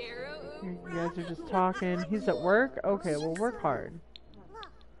 You guys are just talking. He's at work? Okay, well, work hard.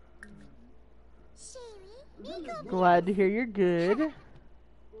 Glad to hear you're good.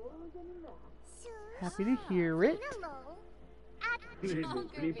 Happy to hear it.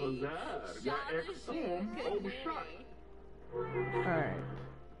 Alright.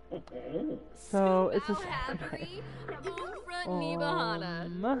 So, it's a Saturday.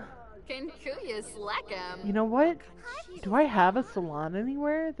 You know what? Do I have a salon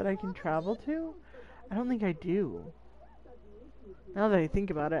anywhere that I can travel to? I don't think I do. Now that I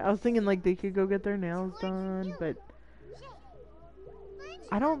think about it, I was thinking like they could go get their nails done, but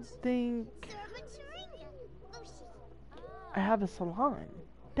I don't think I have a salon.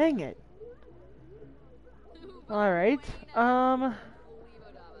 Dang it. Alright,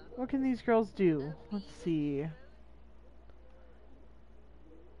 what can these girls do? Let's see.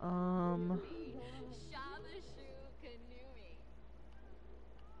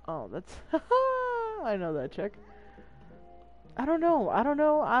 Oh, that's I know that chick. I don't know.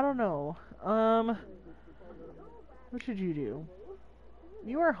 What should you do?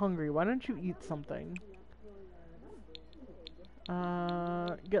 You are hungry. Why don't you eat something?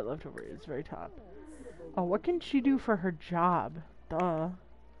 Get leftovers, very top. Oh, what can she do for her job? Duh.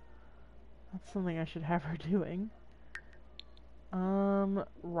 That's something I should have her doing.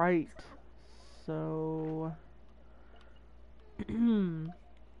 Right. So...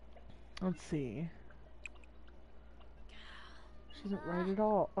 let's see. She doesn't write at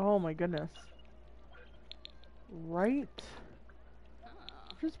all. Oh my goodness. Right?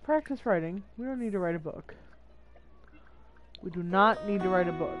 Just practice writing. We don't need to write a book. We do not need to write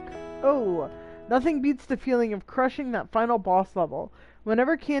a book. Oh! Nothing beats the feeling of crushing that final boss level.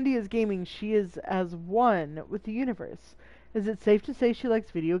 Whenever Candy is gaming, she is as one with the universe. Is it safe to say she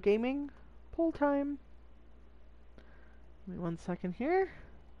likes video gaming? Poll time. Give me 1 second here.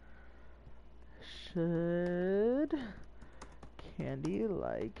 Should Candy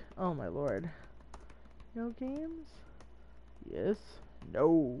like... Oh my lord. No games? Yes.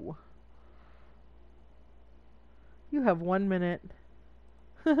 No. You have 1 minute.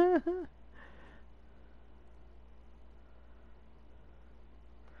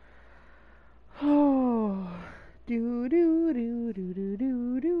 Oh, do do do do do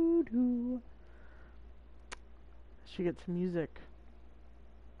do do do. Should get some music,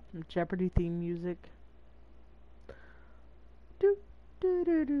 some Jeopardy theme music. Do do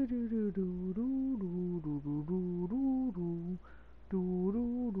do do do do do do do do do do do do do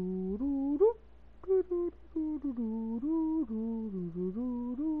do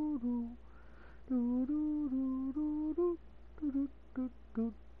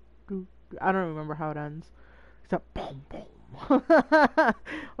do do. I don't remember how it ends. Except boom boom.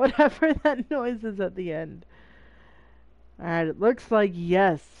 Whatever that noise is at the end. Alright, it looks like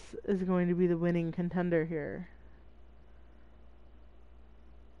yes is going to be the winning contender here.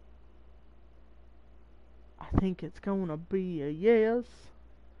 I think it's gonna be a yes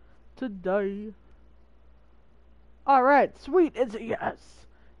today. Alright, sweet, it's a yes.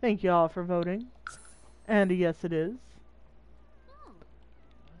 Thank you all for voting. And a yes it is.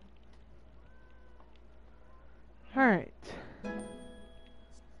 Alright.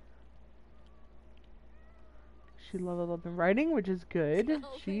 She leveled up in writing, which is good.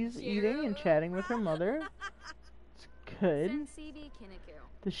 She's eating and chatting with her mother. It's good.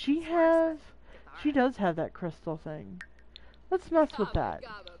 Does she have... She does have that crystal thing. Let's mess with that.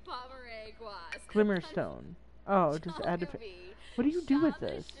 Glimmerstone. Oh, just add to... What do you do with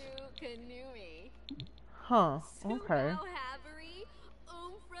this? Huh, okay.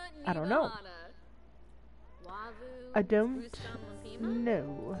 I don't know. I don't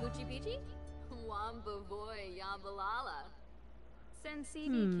know.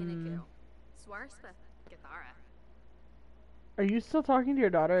 Are you still talking to your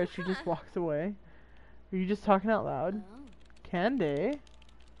daughter as she just walks away? Are you just talking out loud? Candy?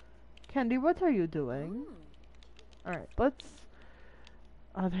 Candy, what are you doing? Alright, let's...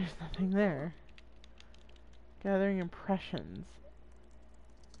 Oh, there's nothing there. Gathering impressions.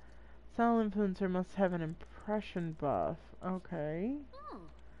 Sound influencer must have an impression buff. Okay.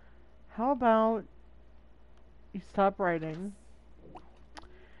 How about you stop writing?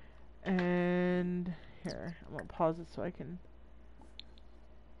 And here, I'm gonna pause it so I can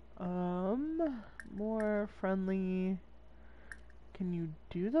more friendly. Can you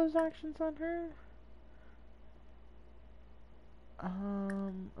do those actions on her?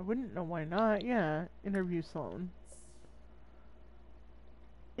 I wouldn't know why not. Yeah, interview Sloan.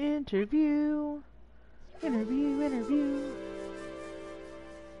 Interview. Interview.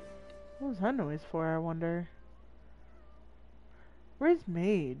 What was that noise for, I wonder? Where's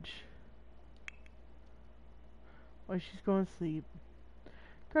Mage? Oh, she's going to sleep.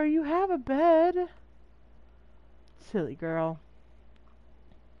 Girl, you have a bed. Silly girl.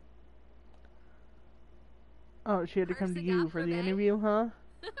 Oh, she had to come to you for the interview, huh?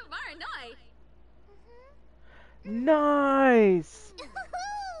 Nice!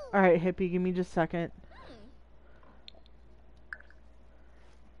 Alright, Hippie, give me just a second.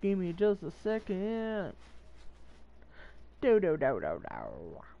 Give me just a second. Do.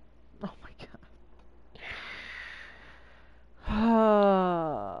 Oh my god.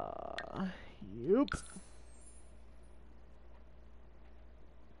 Yup.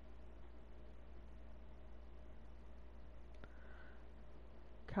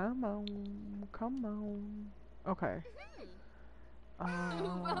 Come on. Okay.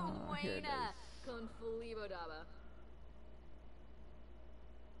 Here it is.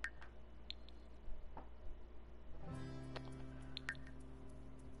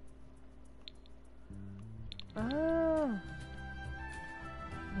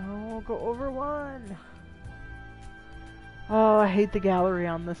 No, go over one. Oh, I hate the gallery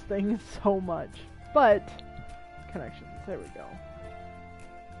on this thing so much. But, connections, there we go.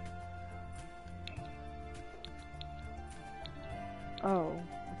 Oh,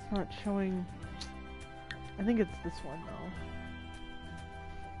 it's not showing. I think it's this one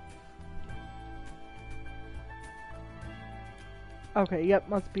though. Okay, yep,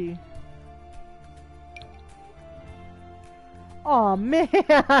 must be. Aw, man!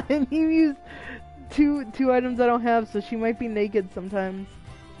 You used two items I don't have, so she might be naked sometimes.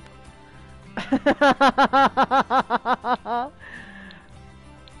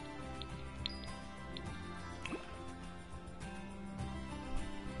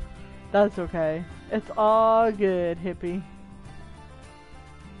 That's okay. It's all good, Hippie.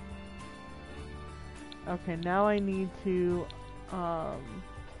 Okay, now I need to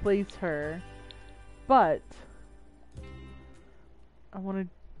place her, but I want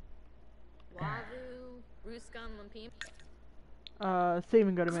to save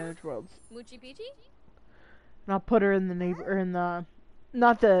and go to Manage Worlds. And I'll put her in the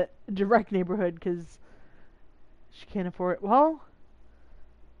Not the direct neighborhood, because she can't afford it. Well,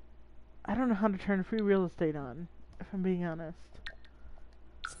 I don't know how to turn free real estate on, if I'm being honest.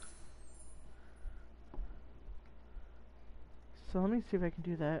 So let me see if I can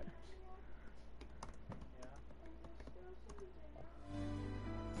do that.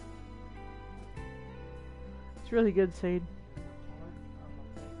 It's really good, Sade.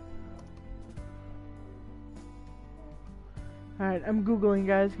 Alright, I'm Googling,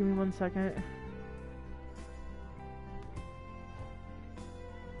 guys. Give me 1 second.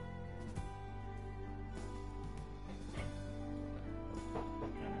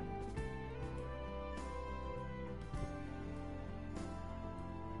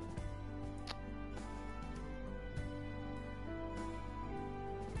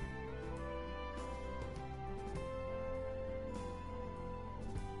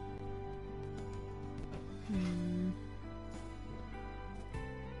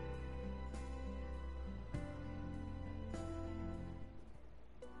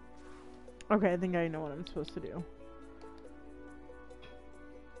 Okay, I think I know what I'm supposed to do.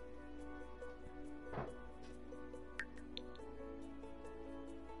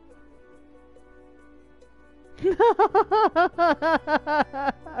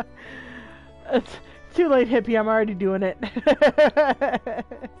 It's too late, hippie. I'm already doing it.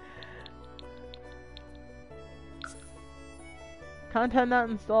 Content not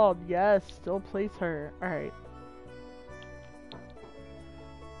installed. Yes, still place her. Alright.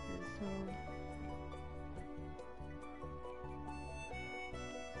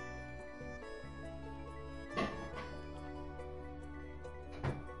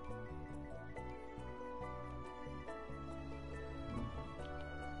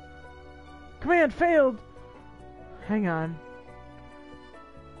 Command failed! Hang on.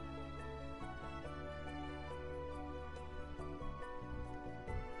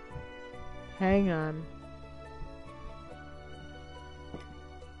 Hang on.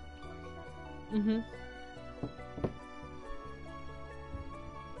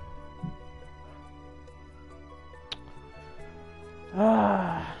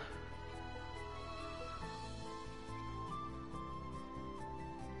 Ah.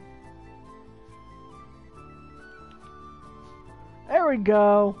 There we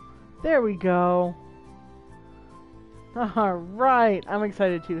go. There we go. Alright. I'm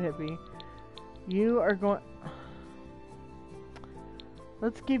excited too, hippie. You are going...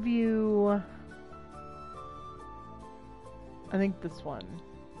 Let's give you... I think this one.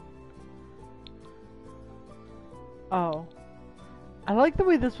 Oh. I like the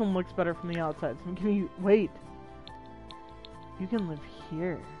way this one looks better from the outside. So I'm giving you... Wait. You can live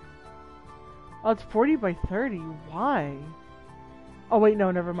here. Oh, it's 40 by 30. Why? Oh, wait,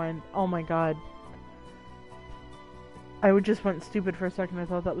 no, never mind. Oh my god. I just went stupid for a second. I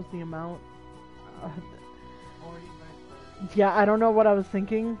thought that was the amount. Yeah, I don't know what I was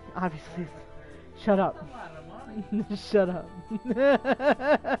thinking. Obviously. Shut up. Shut up.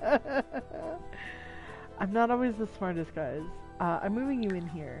 I'm not always the smartest, guys. I'm moving you in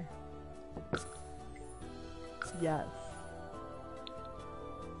here. Yes.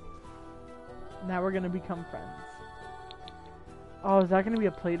 Now we're gonna become friends. Oh, is that gonna be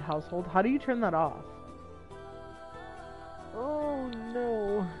a played household? How do you turn that off? Oh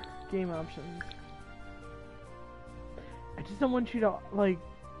no. Game options. I just don't want you to, like,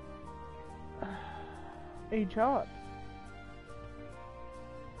 age up.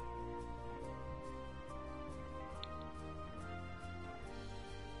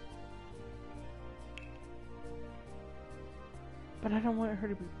 But I don't want her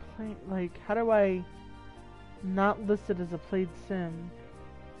to be playing, like, how do I not list it as a played sim?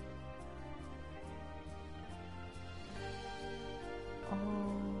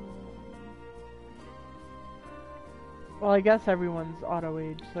 Well, I guess everyone's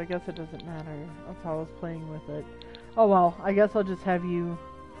auto-age, so I guess it doesn't matter. That's how I was playing with it. Oh well, I guess I'll just have you...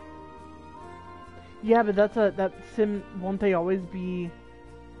 Yeah, but that sim, won't they always be...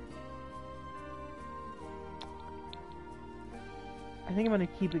 I think I'm gonna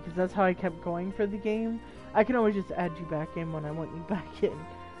keep it, because that's how I kept going for the game. I can always just add you back in when I want you back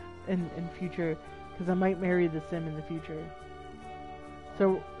in future, because I might marry the sim in the future.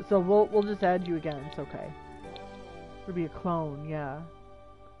 So we'll just add you again, it's okay. It'll be a clone, yeah.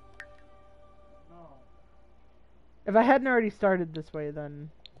 No. If I hadn't already started this way,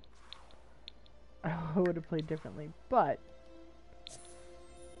 then I would have played differently, but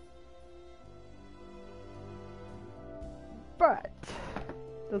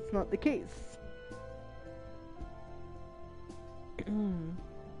that's not the case.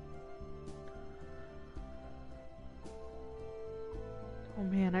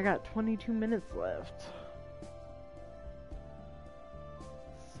 Man, I got 22 minutes left.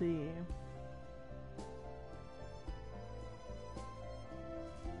 Let's see.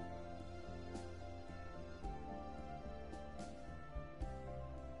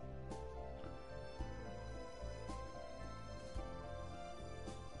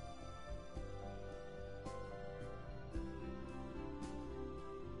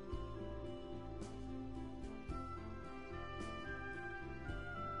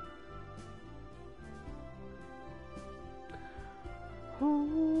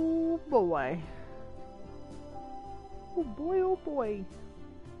 Oh boy. Oh boy, oh boy.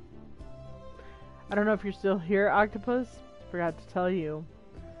 I don't know if you're still here, Octopus. Forgot to tell you.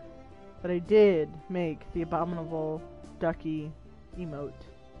 But I did make the abominable ducky emote.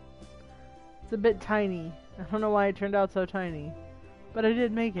 It's a bit tiny. I don't know why it turned out so tiny. But I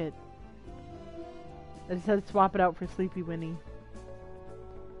did make it. I just had to swap it out for Sleepy Winnie.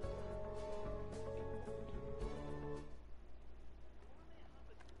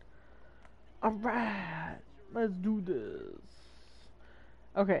 Alright, let's do this.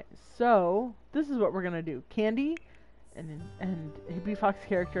 Okay, so this is what we're gonna do. Candy and Hippie Fox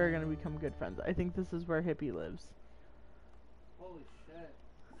character are gonna become good friends. I think this is where Hippie lives. Holy shit.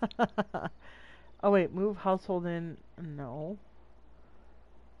 Oh wait, move household in. No.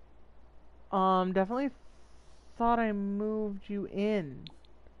 Definitely thought I moved you in.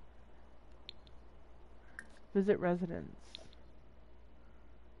 Visit residence.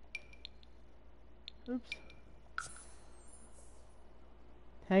 Oops.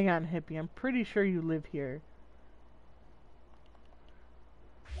 Hang on, Hippie. I'm pretty sure you live here.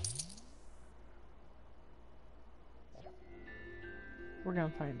 We're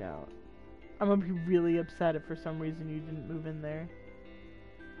gonna find out. I'm gonna be really upset if for some reason you didn't move in there.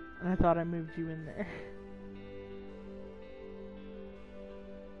 And I thought I moved you in there.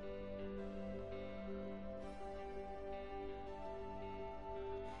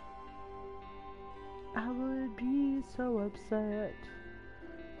 I would be so upset.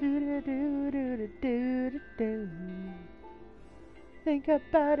 Do do do do do do do do. Think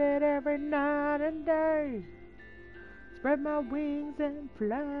about it every night and day. Spread my wings and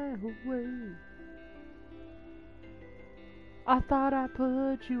fly away. I thought I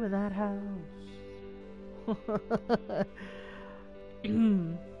put you in that house.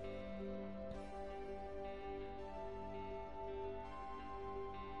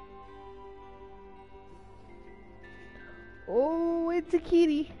 Oh, it's a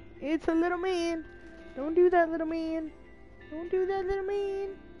kitty. It's a little man. Don't do that, little man. Don't do that, little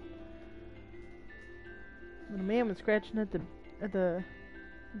man. Little man was scratching at the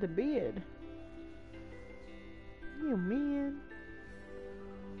bed. You man.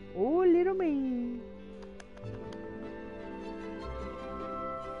 Oh, little man.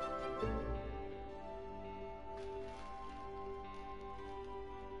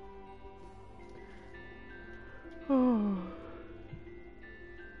 Oh.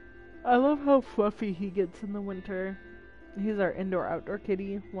 I love how fluffy he gets in the winter. He's our indoor-outdoor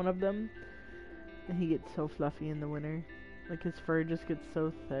kitty, one of them. And he gets so fluffy in the winter. Like, his fur just gets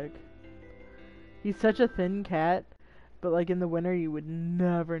so thick. He's such a thin cat, but like in the winter you would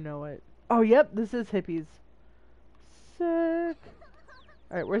never know it. Oh, yep, this is Hippie's. Sick.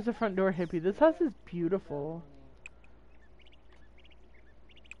 Alright, where's the front door, Hippie? This house is beautiful.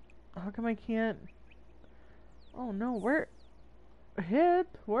 How come I can't... Oh no, where...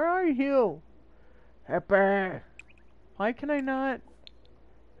 Hip, where are you? Hipper. Why can I not...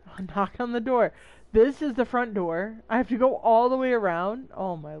 knock on the door? This is the front door. I have to go all the way around?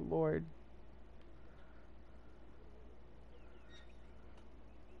 Oh my lord.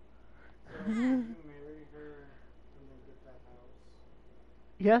 So, you marry her when they get that house.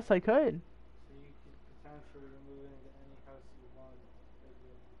 Yes, I could. So you could potentially move into any house you want.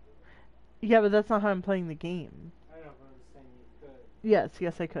 Yeah, but that's not how I'm playing the game. I know, but I'm just saying you could.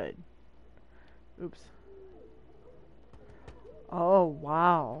 Yes, I could. Oops. Oh,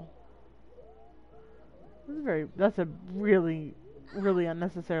 wow. That's a really, really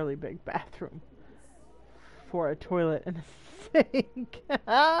unnecessarily big bathroom. For a toilet and a sink.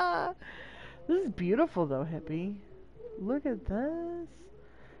 This is beautiful though, Hippie. Look at this.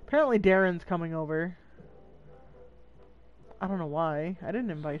 Apparently Darren's coming over. I don't know why. I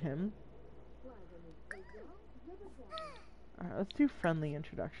didn't invite him. Alright, let's do friendly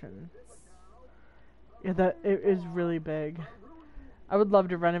introduction. Yeah, it is really big. I would love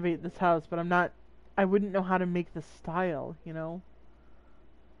to renovate this house, but I wouldn't know how to make the style, you know?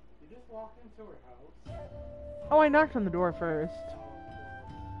 You just walk into her house. Oh, I knocked on the door first.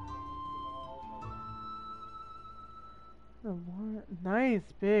 What?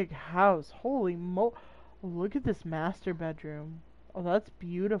 Nice big house. Holy mo! Oh, look at this master bedroom. Oh, that's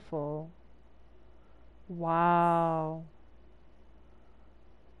beautiful. Wow.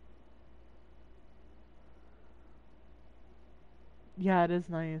 Yeah, it is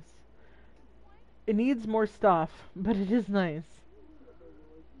nice. It needs more stuff, but it is nice.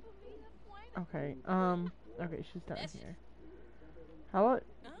 Okay, okay, she's down here. How about...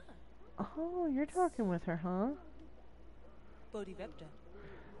 Oh, you're talking with her, huh? Bodhivepta.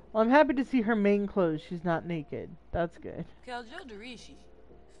 Well, I'm happy to see her main clothes. She's not naked. That's good. Kaljo Darishi.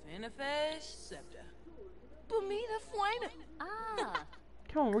 Finafesh Septa. Bumina Fuina. Ah.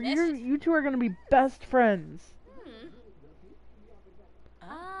 Come on, you two are gonna be best friends.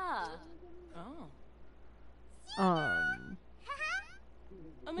 Ah. Oh.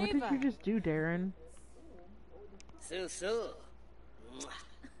 What did you just do, Darren? So.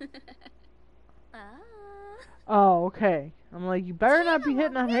 Ah. Oh, okay. I'm like, you better not be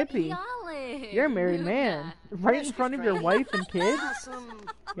hitting on Hippie. Yale. You're a married man. Right in front of your wife and kid?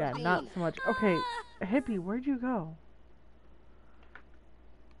 Yeah, not so much. Okay, Hippie, where'd you go?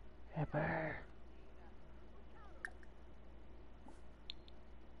 Hipper.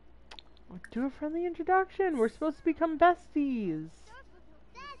 Do a friendly introduction. We're supposed to become besties.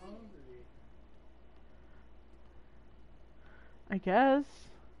 I guess.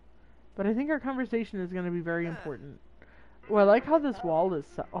 But I think our conversation is going to be very important. Oh, I like how this wall is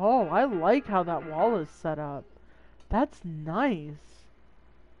set. Oh, I like how that wall is set up. That's nice.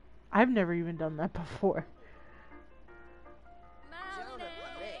 I've never even done that before.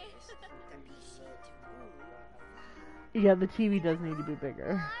 Yeah, the TV does need to be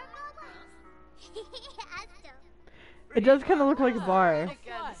bigger. It does kind of look like a bar,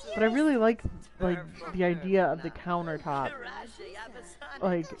 but I really like the idea of the countertop,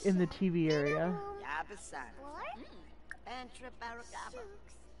 like in the TV area.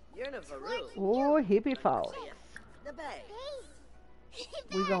 Oh, hippie folks.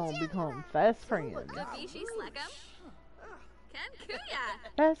 We gonna become fast friends.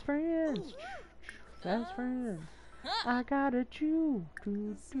 Fast friends. Fast friends. I got a chew.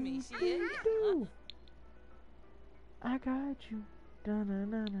 I got you. There's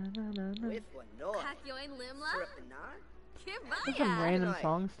some random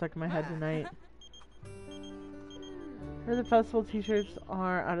songs stuck in my head tonight. Here the festival t-shirts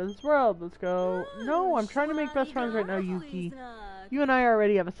are out of this world. Let's go. No, I'm trying to make best friends right now, Yuki. You and I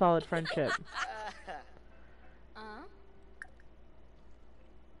already have a solid friendship.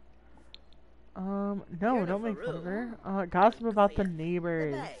 No, don't make fun of her. Gossip about the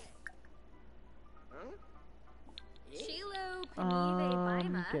neighbors.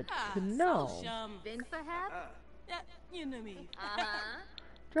 Get to know.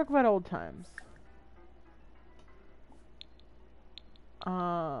 Joke about old times.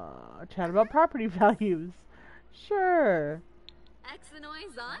 Chat about property values. Sure.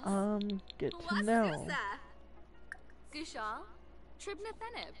 Get to know.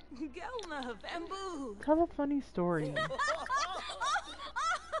 Tell a funny story.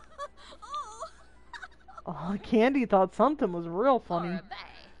 Oh, Candy thought something was real funny.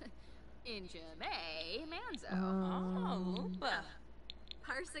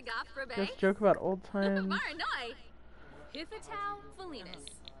 Just joke about old times.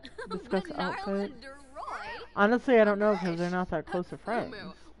 Discuss outfit. Honestly, I don't know because they're not that close of friends.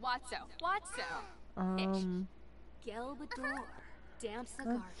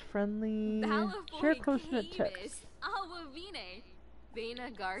 That's friendly. Share close-knit tips.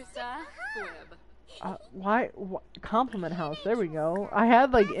 Why? Compliment house. There we go. I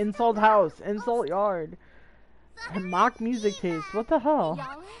had like insult house, insult yard, and mock music taste. What the hell?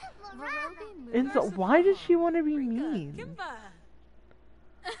 Insult. Why does she want to be mean?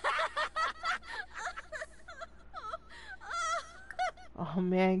 Oh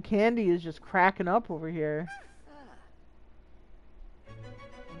man, Candy is just cracking up over here.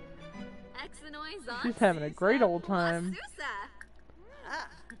 She's having a great old time.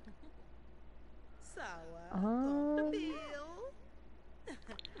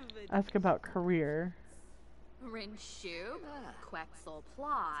 Ask about career. Rinshu, Quexel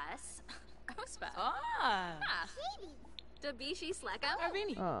Plus, Ospa. Dabishi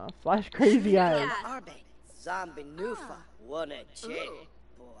Sleko. Flash crazy eyes. Zombie Nufa, wanna che.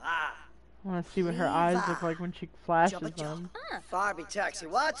 I want to see what her eyes look like when she flashes them. Farby Taxi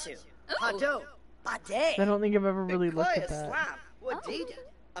Watsu. Pado. Bade. I don't think I've ever really looked at that. Wadida.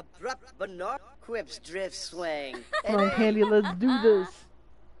 Abrupt Bernard Quips Drift Swing. Come on, Candy, let's do this.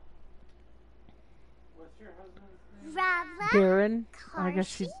 What's your husband's name? Darren. I guess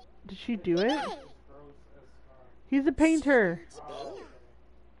she... Did she do it? He's a painter.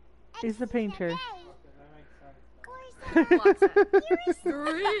 He's a painter. Do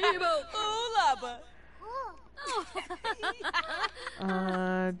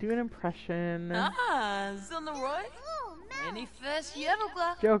an impression. Zilnaroy. Any first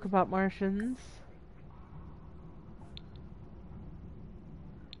Yevogla. Joke about Martians.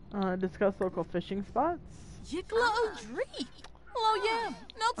 Discuss local fishing spots. Yikla Odri. Hello, Yam.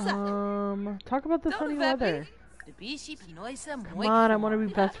 Notsa. Talk about the sunny weather. Come Come on, I want to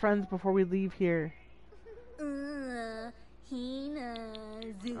be best friends before we leave here.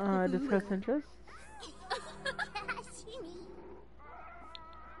 Discuss interests.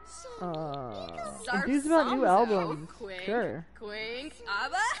 Enthused about new albums. Sure. Quink,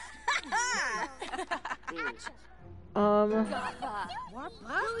 Abba.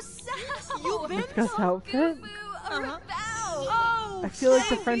 Discuss outfit. I feel like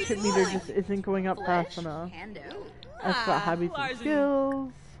the friendship meter just isn't going up fast enough. Ask about hobbies and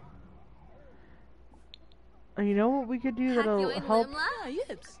skills. You know what we could do that'll help?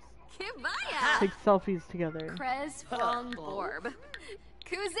 Take selfies together. Krez from Borb.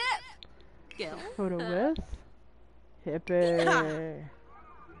 Kuzip. Gil. Photo with Hipper.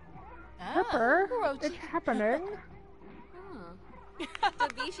 Hipper, it's happening.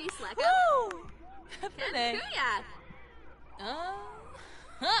 Dabishi Sleka. Kuya.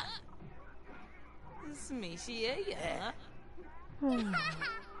 Smishy,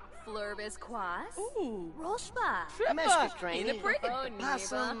 Flurbis Quas. Ooh. Roshba. Meshka Crane. Oh,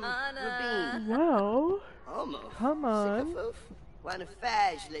 Possum. Rabin. Well, Almost. come on. Sickafoof. Wanna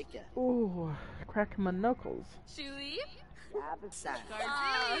faj lika. Ooh, crack my knuckles. Shuli. Abasai.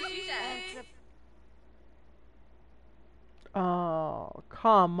 Oh,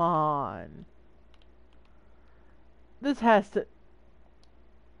 come on. This has to...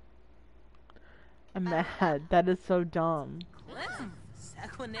 I'm mad. That is so dumb.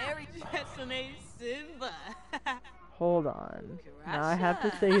 Hold on. Now I have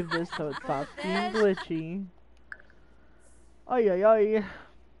to save this so it stops being glitchy. Ay ay ay.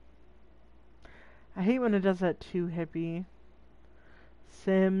 I hate when it does that too, hippie.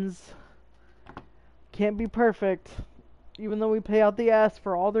 Sims can't be perfect, even though we pay out the ass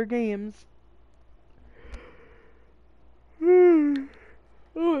for all their games. Oh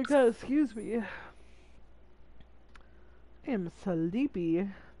my god, excuse me. I am sleepy.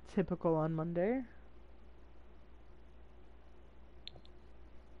 Typical on Monday.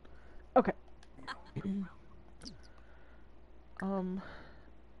 Okay.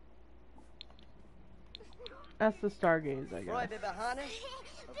 That's the stargaze, I Roy guess. Bibahana.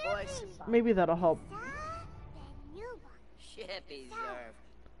 A voice. Maybe that'll help. Shippy Zerf.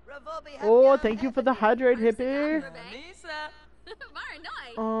 Ravobi Oh, thank you for the hydrate, hippie.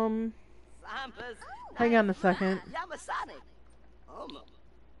 Maranoi. Sambas. Hang on a second. Yamasonic. Almost.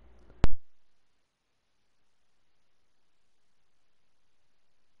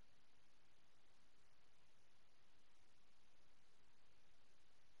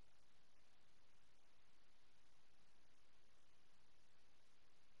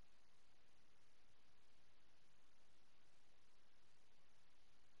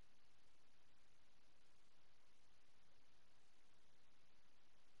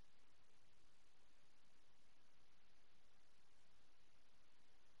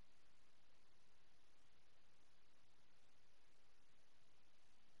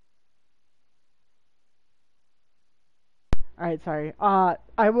 Alright, sorry.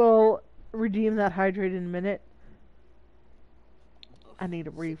 I will redeem that hydrate in a minute. I need a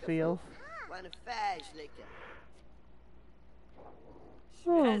refill. Wanna faj lika.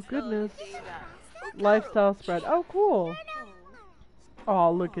 Oh, goodness. Lifestyle spread. Oh, cool.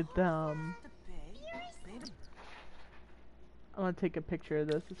 Oh, look at them. I want to take a picture of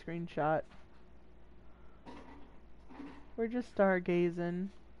this, a screenshot. We're just stargazing.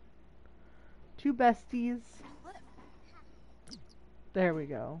 Two besties. There we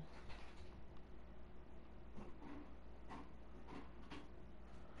go.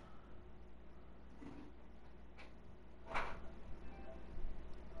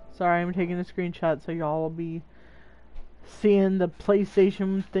 Sorry, I'm taking a screenshot so y'all will be seeing the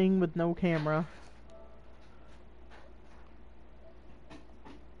PlayStation thing with no camera.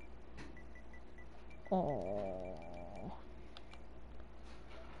 Oh.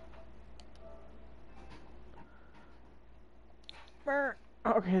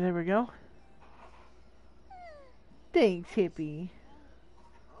 Okay, there we go. Thanks, hippie.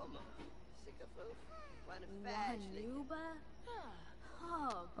 Almost. Sickafoof. Wanna faj lika.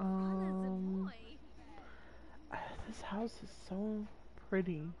 This house is so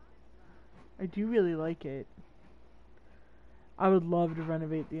pretty. I do really like it. I would love to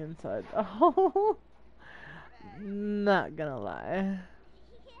renovate the inside. Oh, not gonna lie.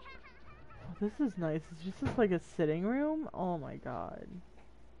 Oh, this is nice. It's just like a sitting room. Oh my god.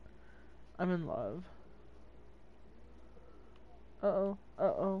 I'm in love. Uh-oh.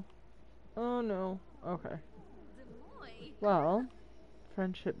 Uh-oh. Oh no. Okay. Well,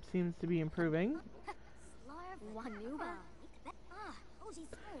 friendship seems to be improving,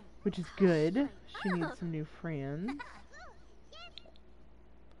 which is good. She needs some new friends.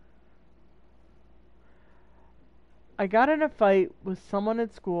 I got in a fight with someone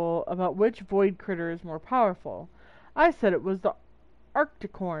at school about which void critter is more powerful. I said it was the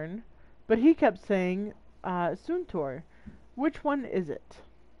Arcticorn, but he kept saying, Suntor. Which one is it?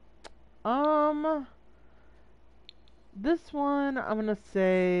 This one, I'm gonna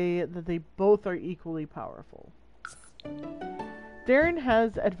say that they both are equally powerful. Darren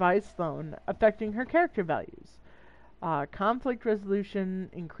has advised Sloane, affecting her character values. Conflict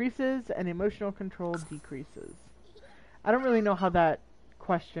resolution increases and emotional control decreases. I don't really know how that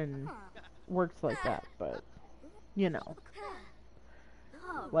question works like that, but, you know.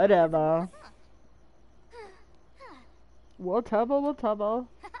 Whatever. Whatever.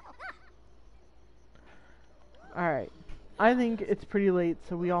 Alright. I think it's pretty late,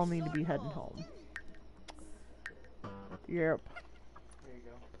 so we all need to be heading home. Yep. There you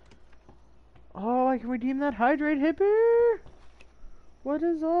go. Oh, I can redeem that hydrate, hippie! What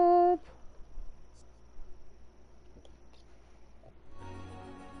is up?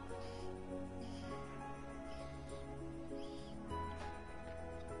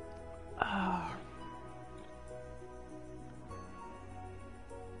 Ah.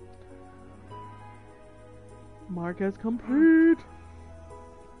 Mark is complete.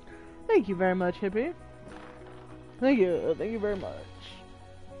 Thank you very much, hippie. Thank you very much.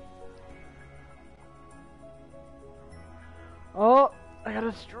 Oh, I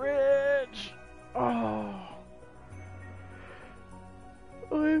gotta stretch. Oh,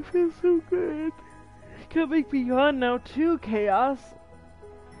 I feel so good. Can't make me yawn now too, Chaos.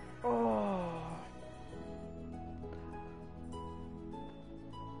 Oh.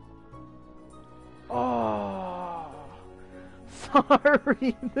 Oh.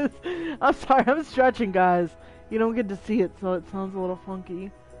 Sorry. I'm sorry, I'm stretching, guys. You don't get to see it, so it sounds a little funky.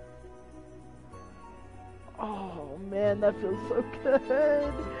 Oh man, that feels so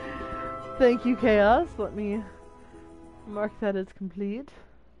good. Thank you, Chaos. Let me mark that as complete.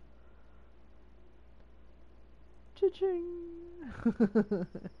 Cha-ching.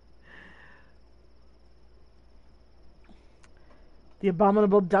 The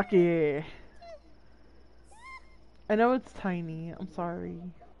abominable ducky. I know it's tiny. I'm sorry.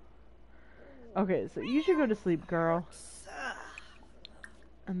 Okay, so you should go to sleep, girl.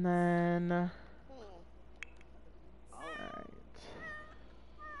 And then...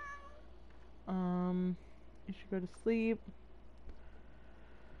 alright. You should go to sleep.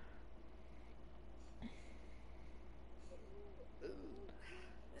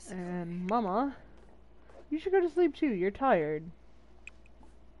 And Mama, you should go to sleep too. You're tired.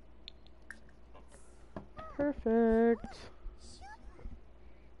 Perfect.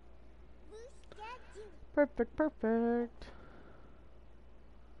 Perfect.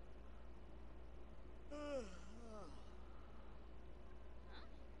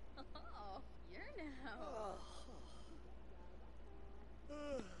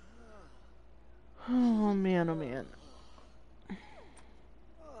 Oh man, oh man.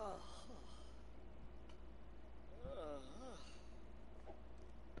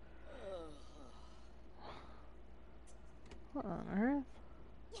 What on earth?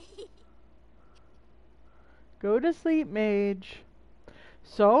 Go to sleep, Mage.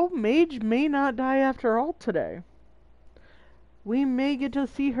 So, Mage may not die after all today. We may get to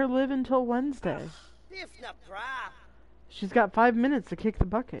see her live until Wednesday. She's got 5 minutes to kick the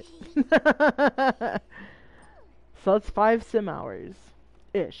bucket. So that's 5 sim hours.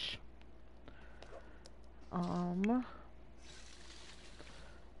 Ish. I know.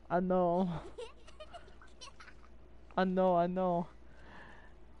 I know.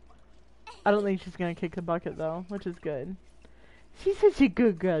 I don't think she's gonna kick the bucket though, which is good. She's such a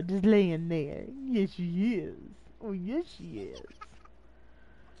good girl, just laying there. Yes, she is. Oh, yes, she is.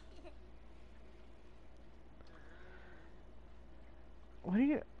 What are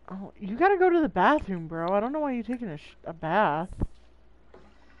you... Oh, you gotta go to the bathroom, bro. I don't know why you're taking a bath.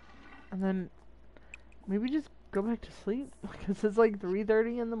 And then... maybe just go back to sleep. Because it's like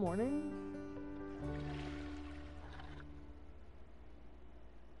 3:30 in the morning.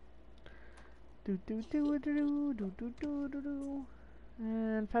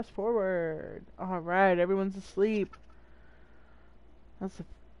 And fast forward. Alright, everyone's asleep. That's the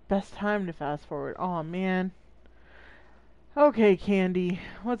best time to fast forward. Oh man. Okay, Candy.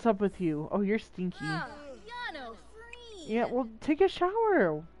 What's up with you? Oh, you're stinky. Yano free. Yeah, well, take a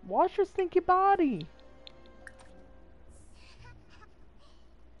shower. Wash your stinky body.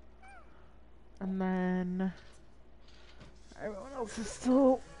 And then everyone else is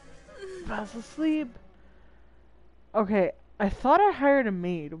still fast asleep. Okay, I thought I hired a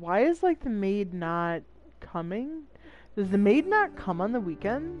maid. Why is like the maid not coming? Does the maid not come on the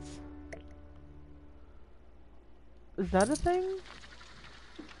weekends? Is that a thing?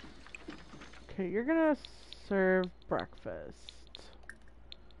 Okay, you're gonna serve breakfast.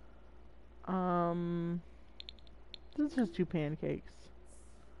 This is just 2 pancakes.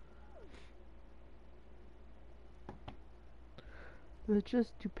 Let's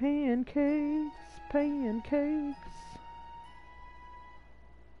just do pancakes, pancakes.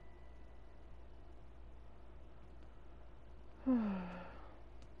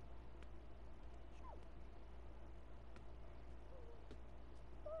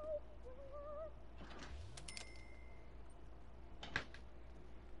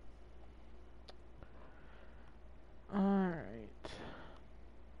 Alright.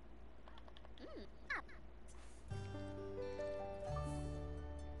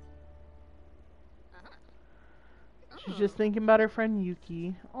 She's just thinking about her friend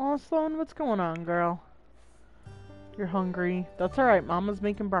Yuki. Oh, Sloan, what's going on, girl? You're hungry. That's alright, Mama's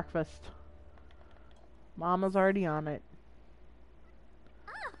making breakfast. Mama's already on it.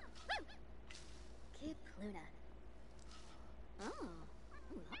 Kid Luna. Oh.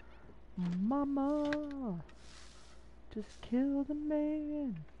 Mama, just killed a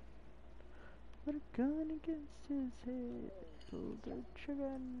man. Put a gun against his head. Pulled the trigger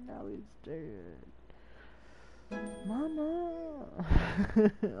and now he's dead. Mama.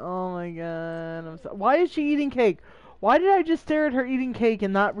 Oh my god. I'm so Why is she eating cake? Why did I just stare at her eating cake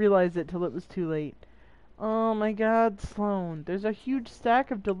and not realize it till it was too late? Oh my god, Sloan. There's a huge stack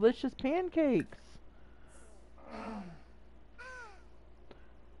of delicious pancakes.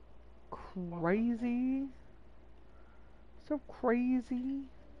 Crazy. So crazy.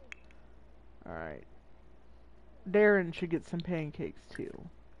 Alright. Darren should get some pancakes too.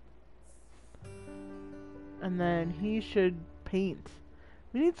 And then he should paint.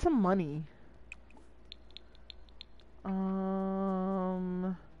 We need some money.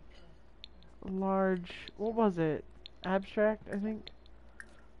 Large, what was it? Abstract, I think.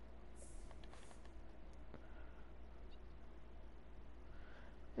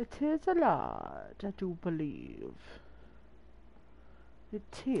 It is a lot, I do believe.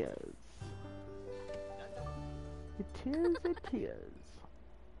 It is. It is, it is.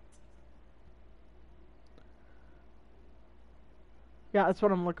 Yeah, that's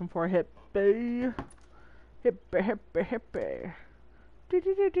what I'm looking for. Hippie. Hippie, hippie, hippie.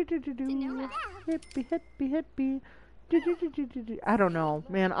 Do-do-do-do-do-do. Hippie, hippie, hippie. Do-do-do-do-do-do. I don't know.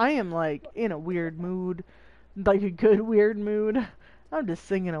 Man, I am like in a weird mood. Like a good weird mood. I'm just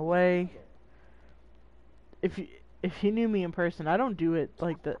singing away. If you knew me in person, I don't do it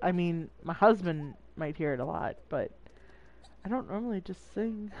like that. I mean, my husband might hear it a lot, but I don't normally just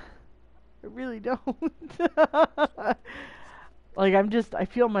sing. I really don't. Like, I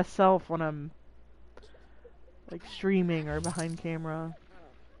feel myself when I'm, like, streaming or behind camera.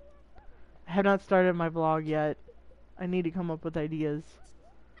 I have not started my vlog yet. I need to come up with ideas.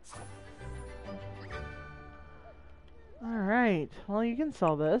 Alright, well, you can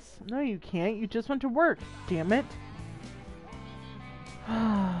sell this. No, you can't. You just went to work. Damn it.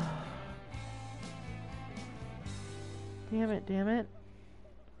 Damn it, damn it.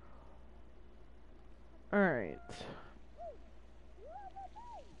 Alright.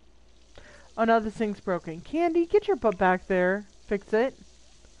 Oh, now this thing's broken. Candy, get your butt back there. Fix it.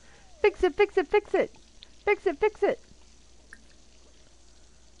 Fix it, fix it, fix it. Fix it, fix it.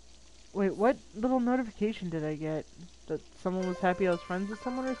 Wait, what little notification did I get? That someone was happy I was friends with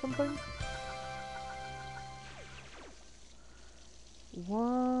someone or something?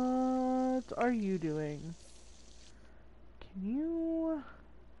 What are you doing? Can you...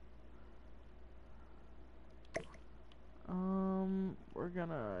 we're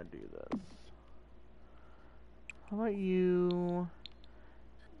gonna do this. How about you...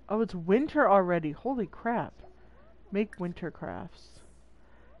 Oh, it's winter already. Holy crap. Make winter crafts.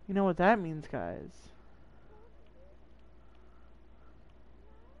 You know what that means, guys.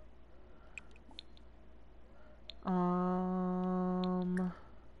 Hang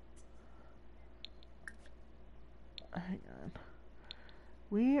on.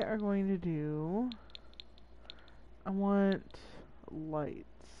 We are going to do... I want lights.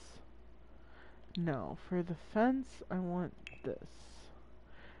 No, for the fence, I want this.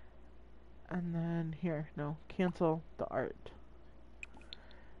 And then here, no, cancel the art.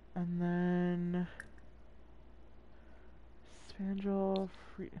 And then Svangel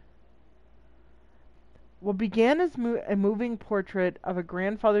free. What began as a moving portrait of a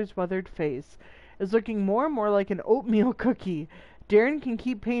grandfather's weathered face is looking more and more like an oatmeal cookie. Darren can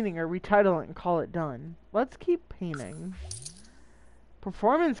keep painting or retitle it and call it done. Let's keep painting.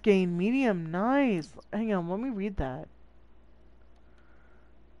 Performance gain, medium, nice. Hang on, let me read that.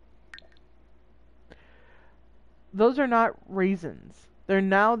 Those are not raisins. They're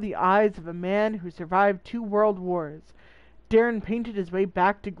now the eyes of a man who survived 2 world wars. Darren painted his way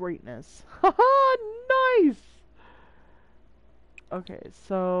back to greatness. Haha, nice! Okay,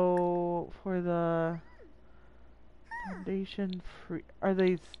 so for the foundation free, are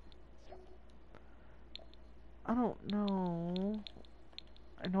they, I don't know.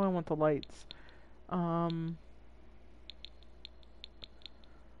 I know I want the lights.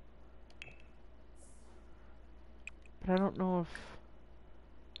 But I don't know if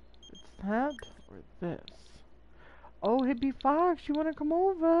it's that or this. Oh, Hippie Fox, you wanna come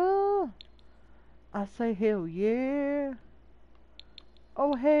over? I say hell yeah.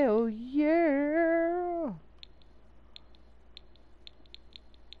 Oh, hell yeah.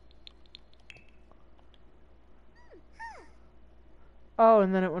 Oh,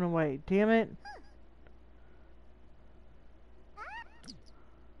 and then it went away. Damn it.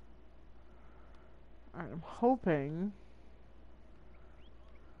 Alright, I'm hoping.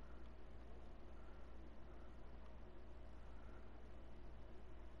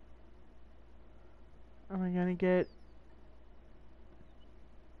 Am I gonna get...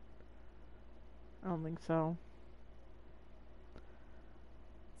 I don't think so.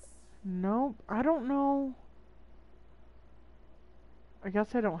 Nope, I don't know. I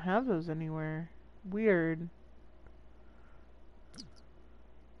guess I don't have those anywhere. Weird.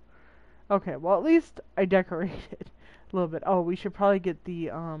 Okay, well at least I decorated a little bit. Oh, we should probably get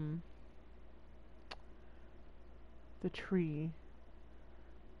the tree.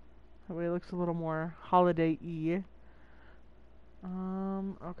 That way it looks a little more holiday-y.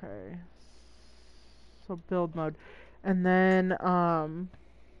 Okay. So build mode. And then, oh!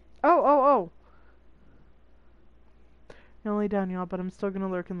 Gonna lay down, y'all, but I'm still gonna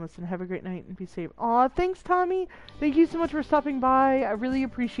lurk and listen. Have a great night and be safe. Aw, thanks, Tommy! Thank you so much for stopping by. I really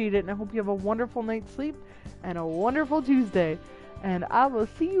appreciate it, and I hope you have a wonderful night's sleep and a wonderful Tuesday. And I will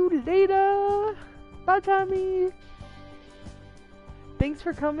see you later! Bye, Tommy! Thanks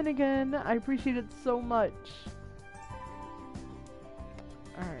for coming again. I appreciate it so much.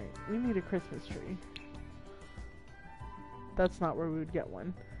 Alright, we need a Christmas tree. That's not where we would get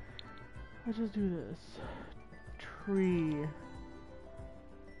one. Let's just do this. Tree.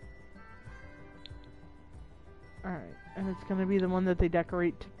 Alright, and it's gonna be the one that they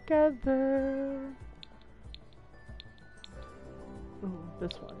decorate together. Ooh,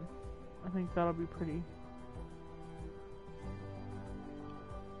 this one. I think that'll be pretty.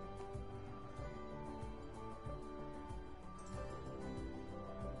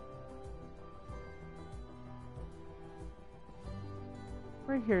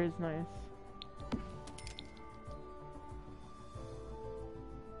 Right here is nice.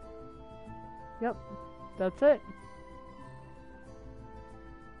 Yep, that's it.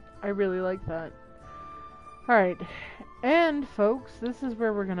 I really like that. Alright, and folks, this is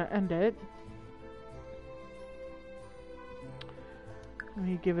where we're gonna end it. Let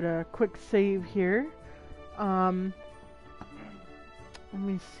me give it a quick save here. Let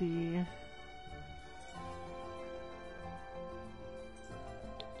me see.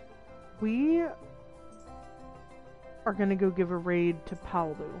 We are gonna go give a raid to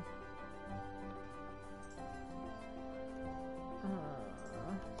Paolu.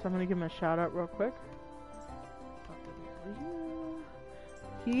 So I'm gonna give him a shout out real quick.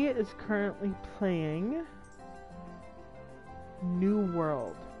 He is currently playing New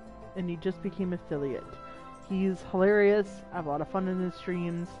World, and he just became affiliate. He's hilarious. I have a lot of fun in his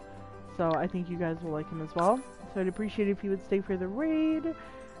streams, so I think you guys will like him as well. So I'd appreciate it if you would stay for the raid.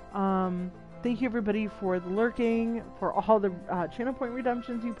 Thank you everybody for the lurking, for all the channel point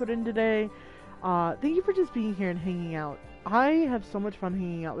redemptions you put in today. Thank you for just being here and hanging out. I have so much fun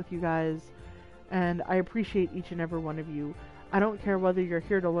hanging out with you guys, and I appreciate each and every one of you. I don't care whether you're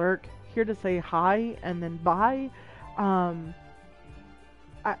here to lurk, here to say hi, and then bye. I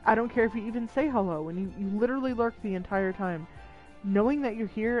don't care if you even say hello, and you literally lurk the entire time. Knowing that you're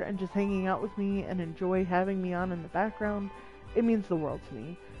here and just hanging out with me and enjoy having me on in the background, it means the world to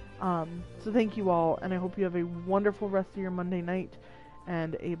me. So thank you all, and I hope you have a wonderful rest of your Monday night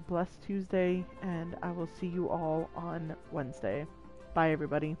and a blessed Tuesday, and I will see you all on Wednesday. Bye,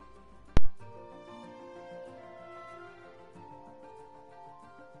 everybody.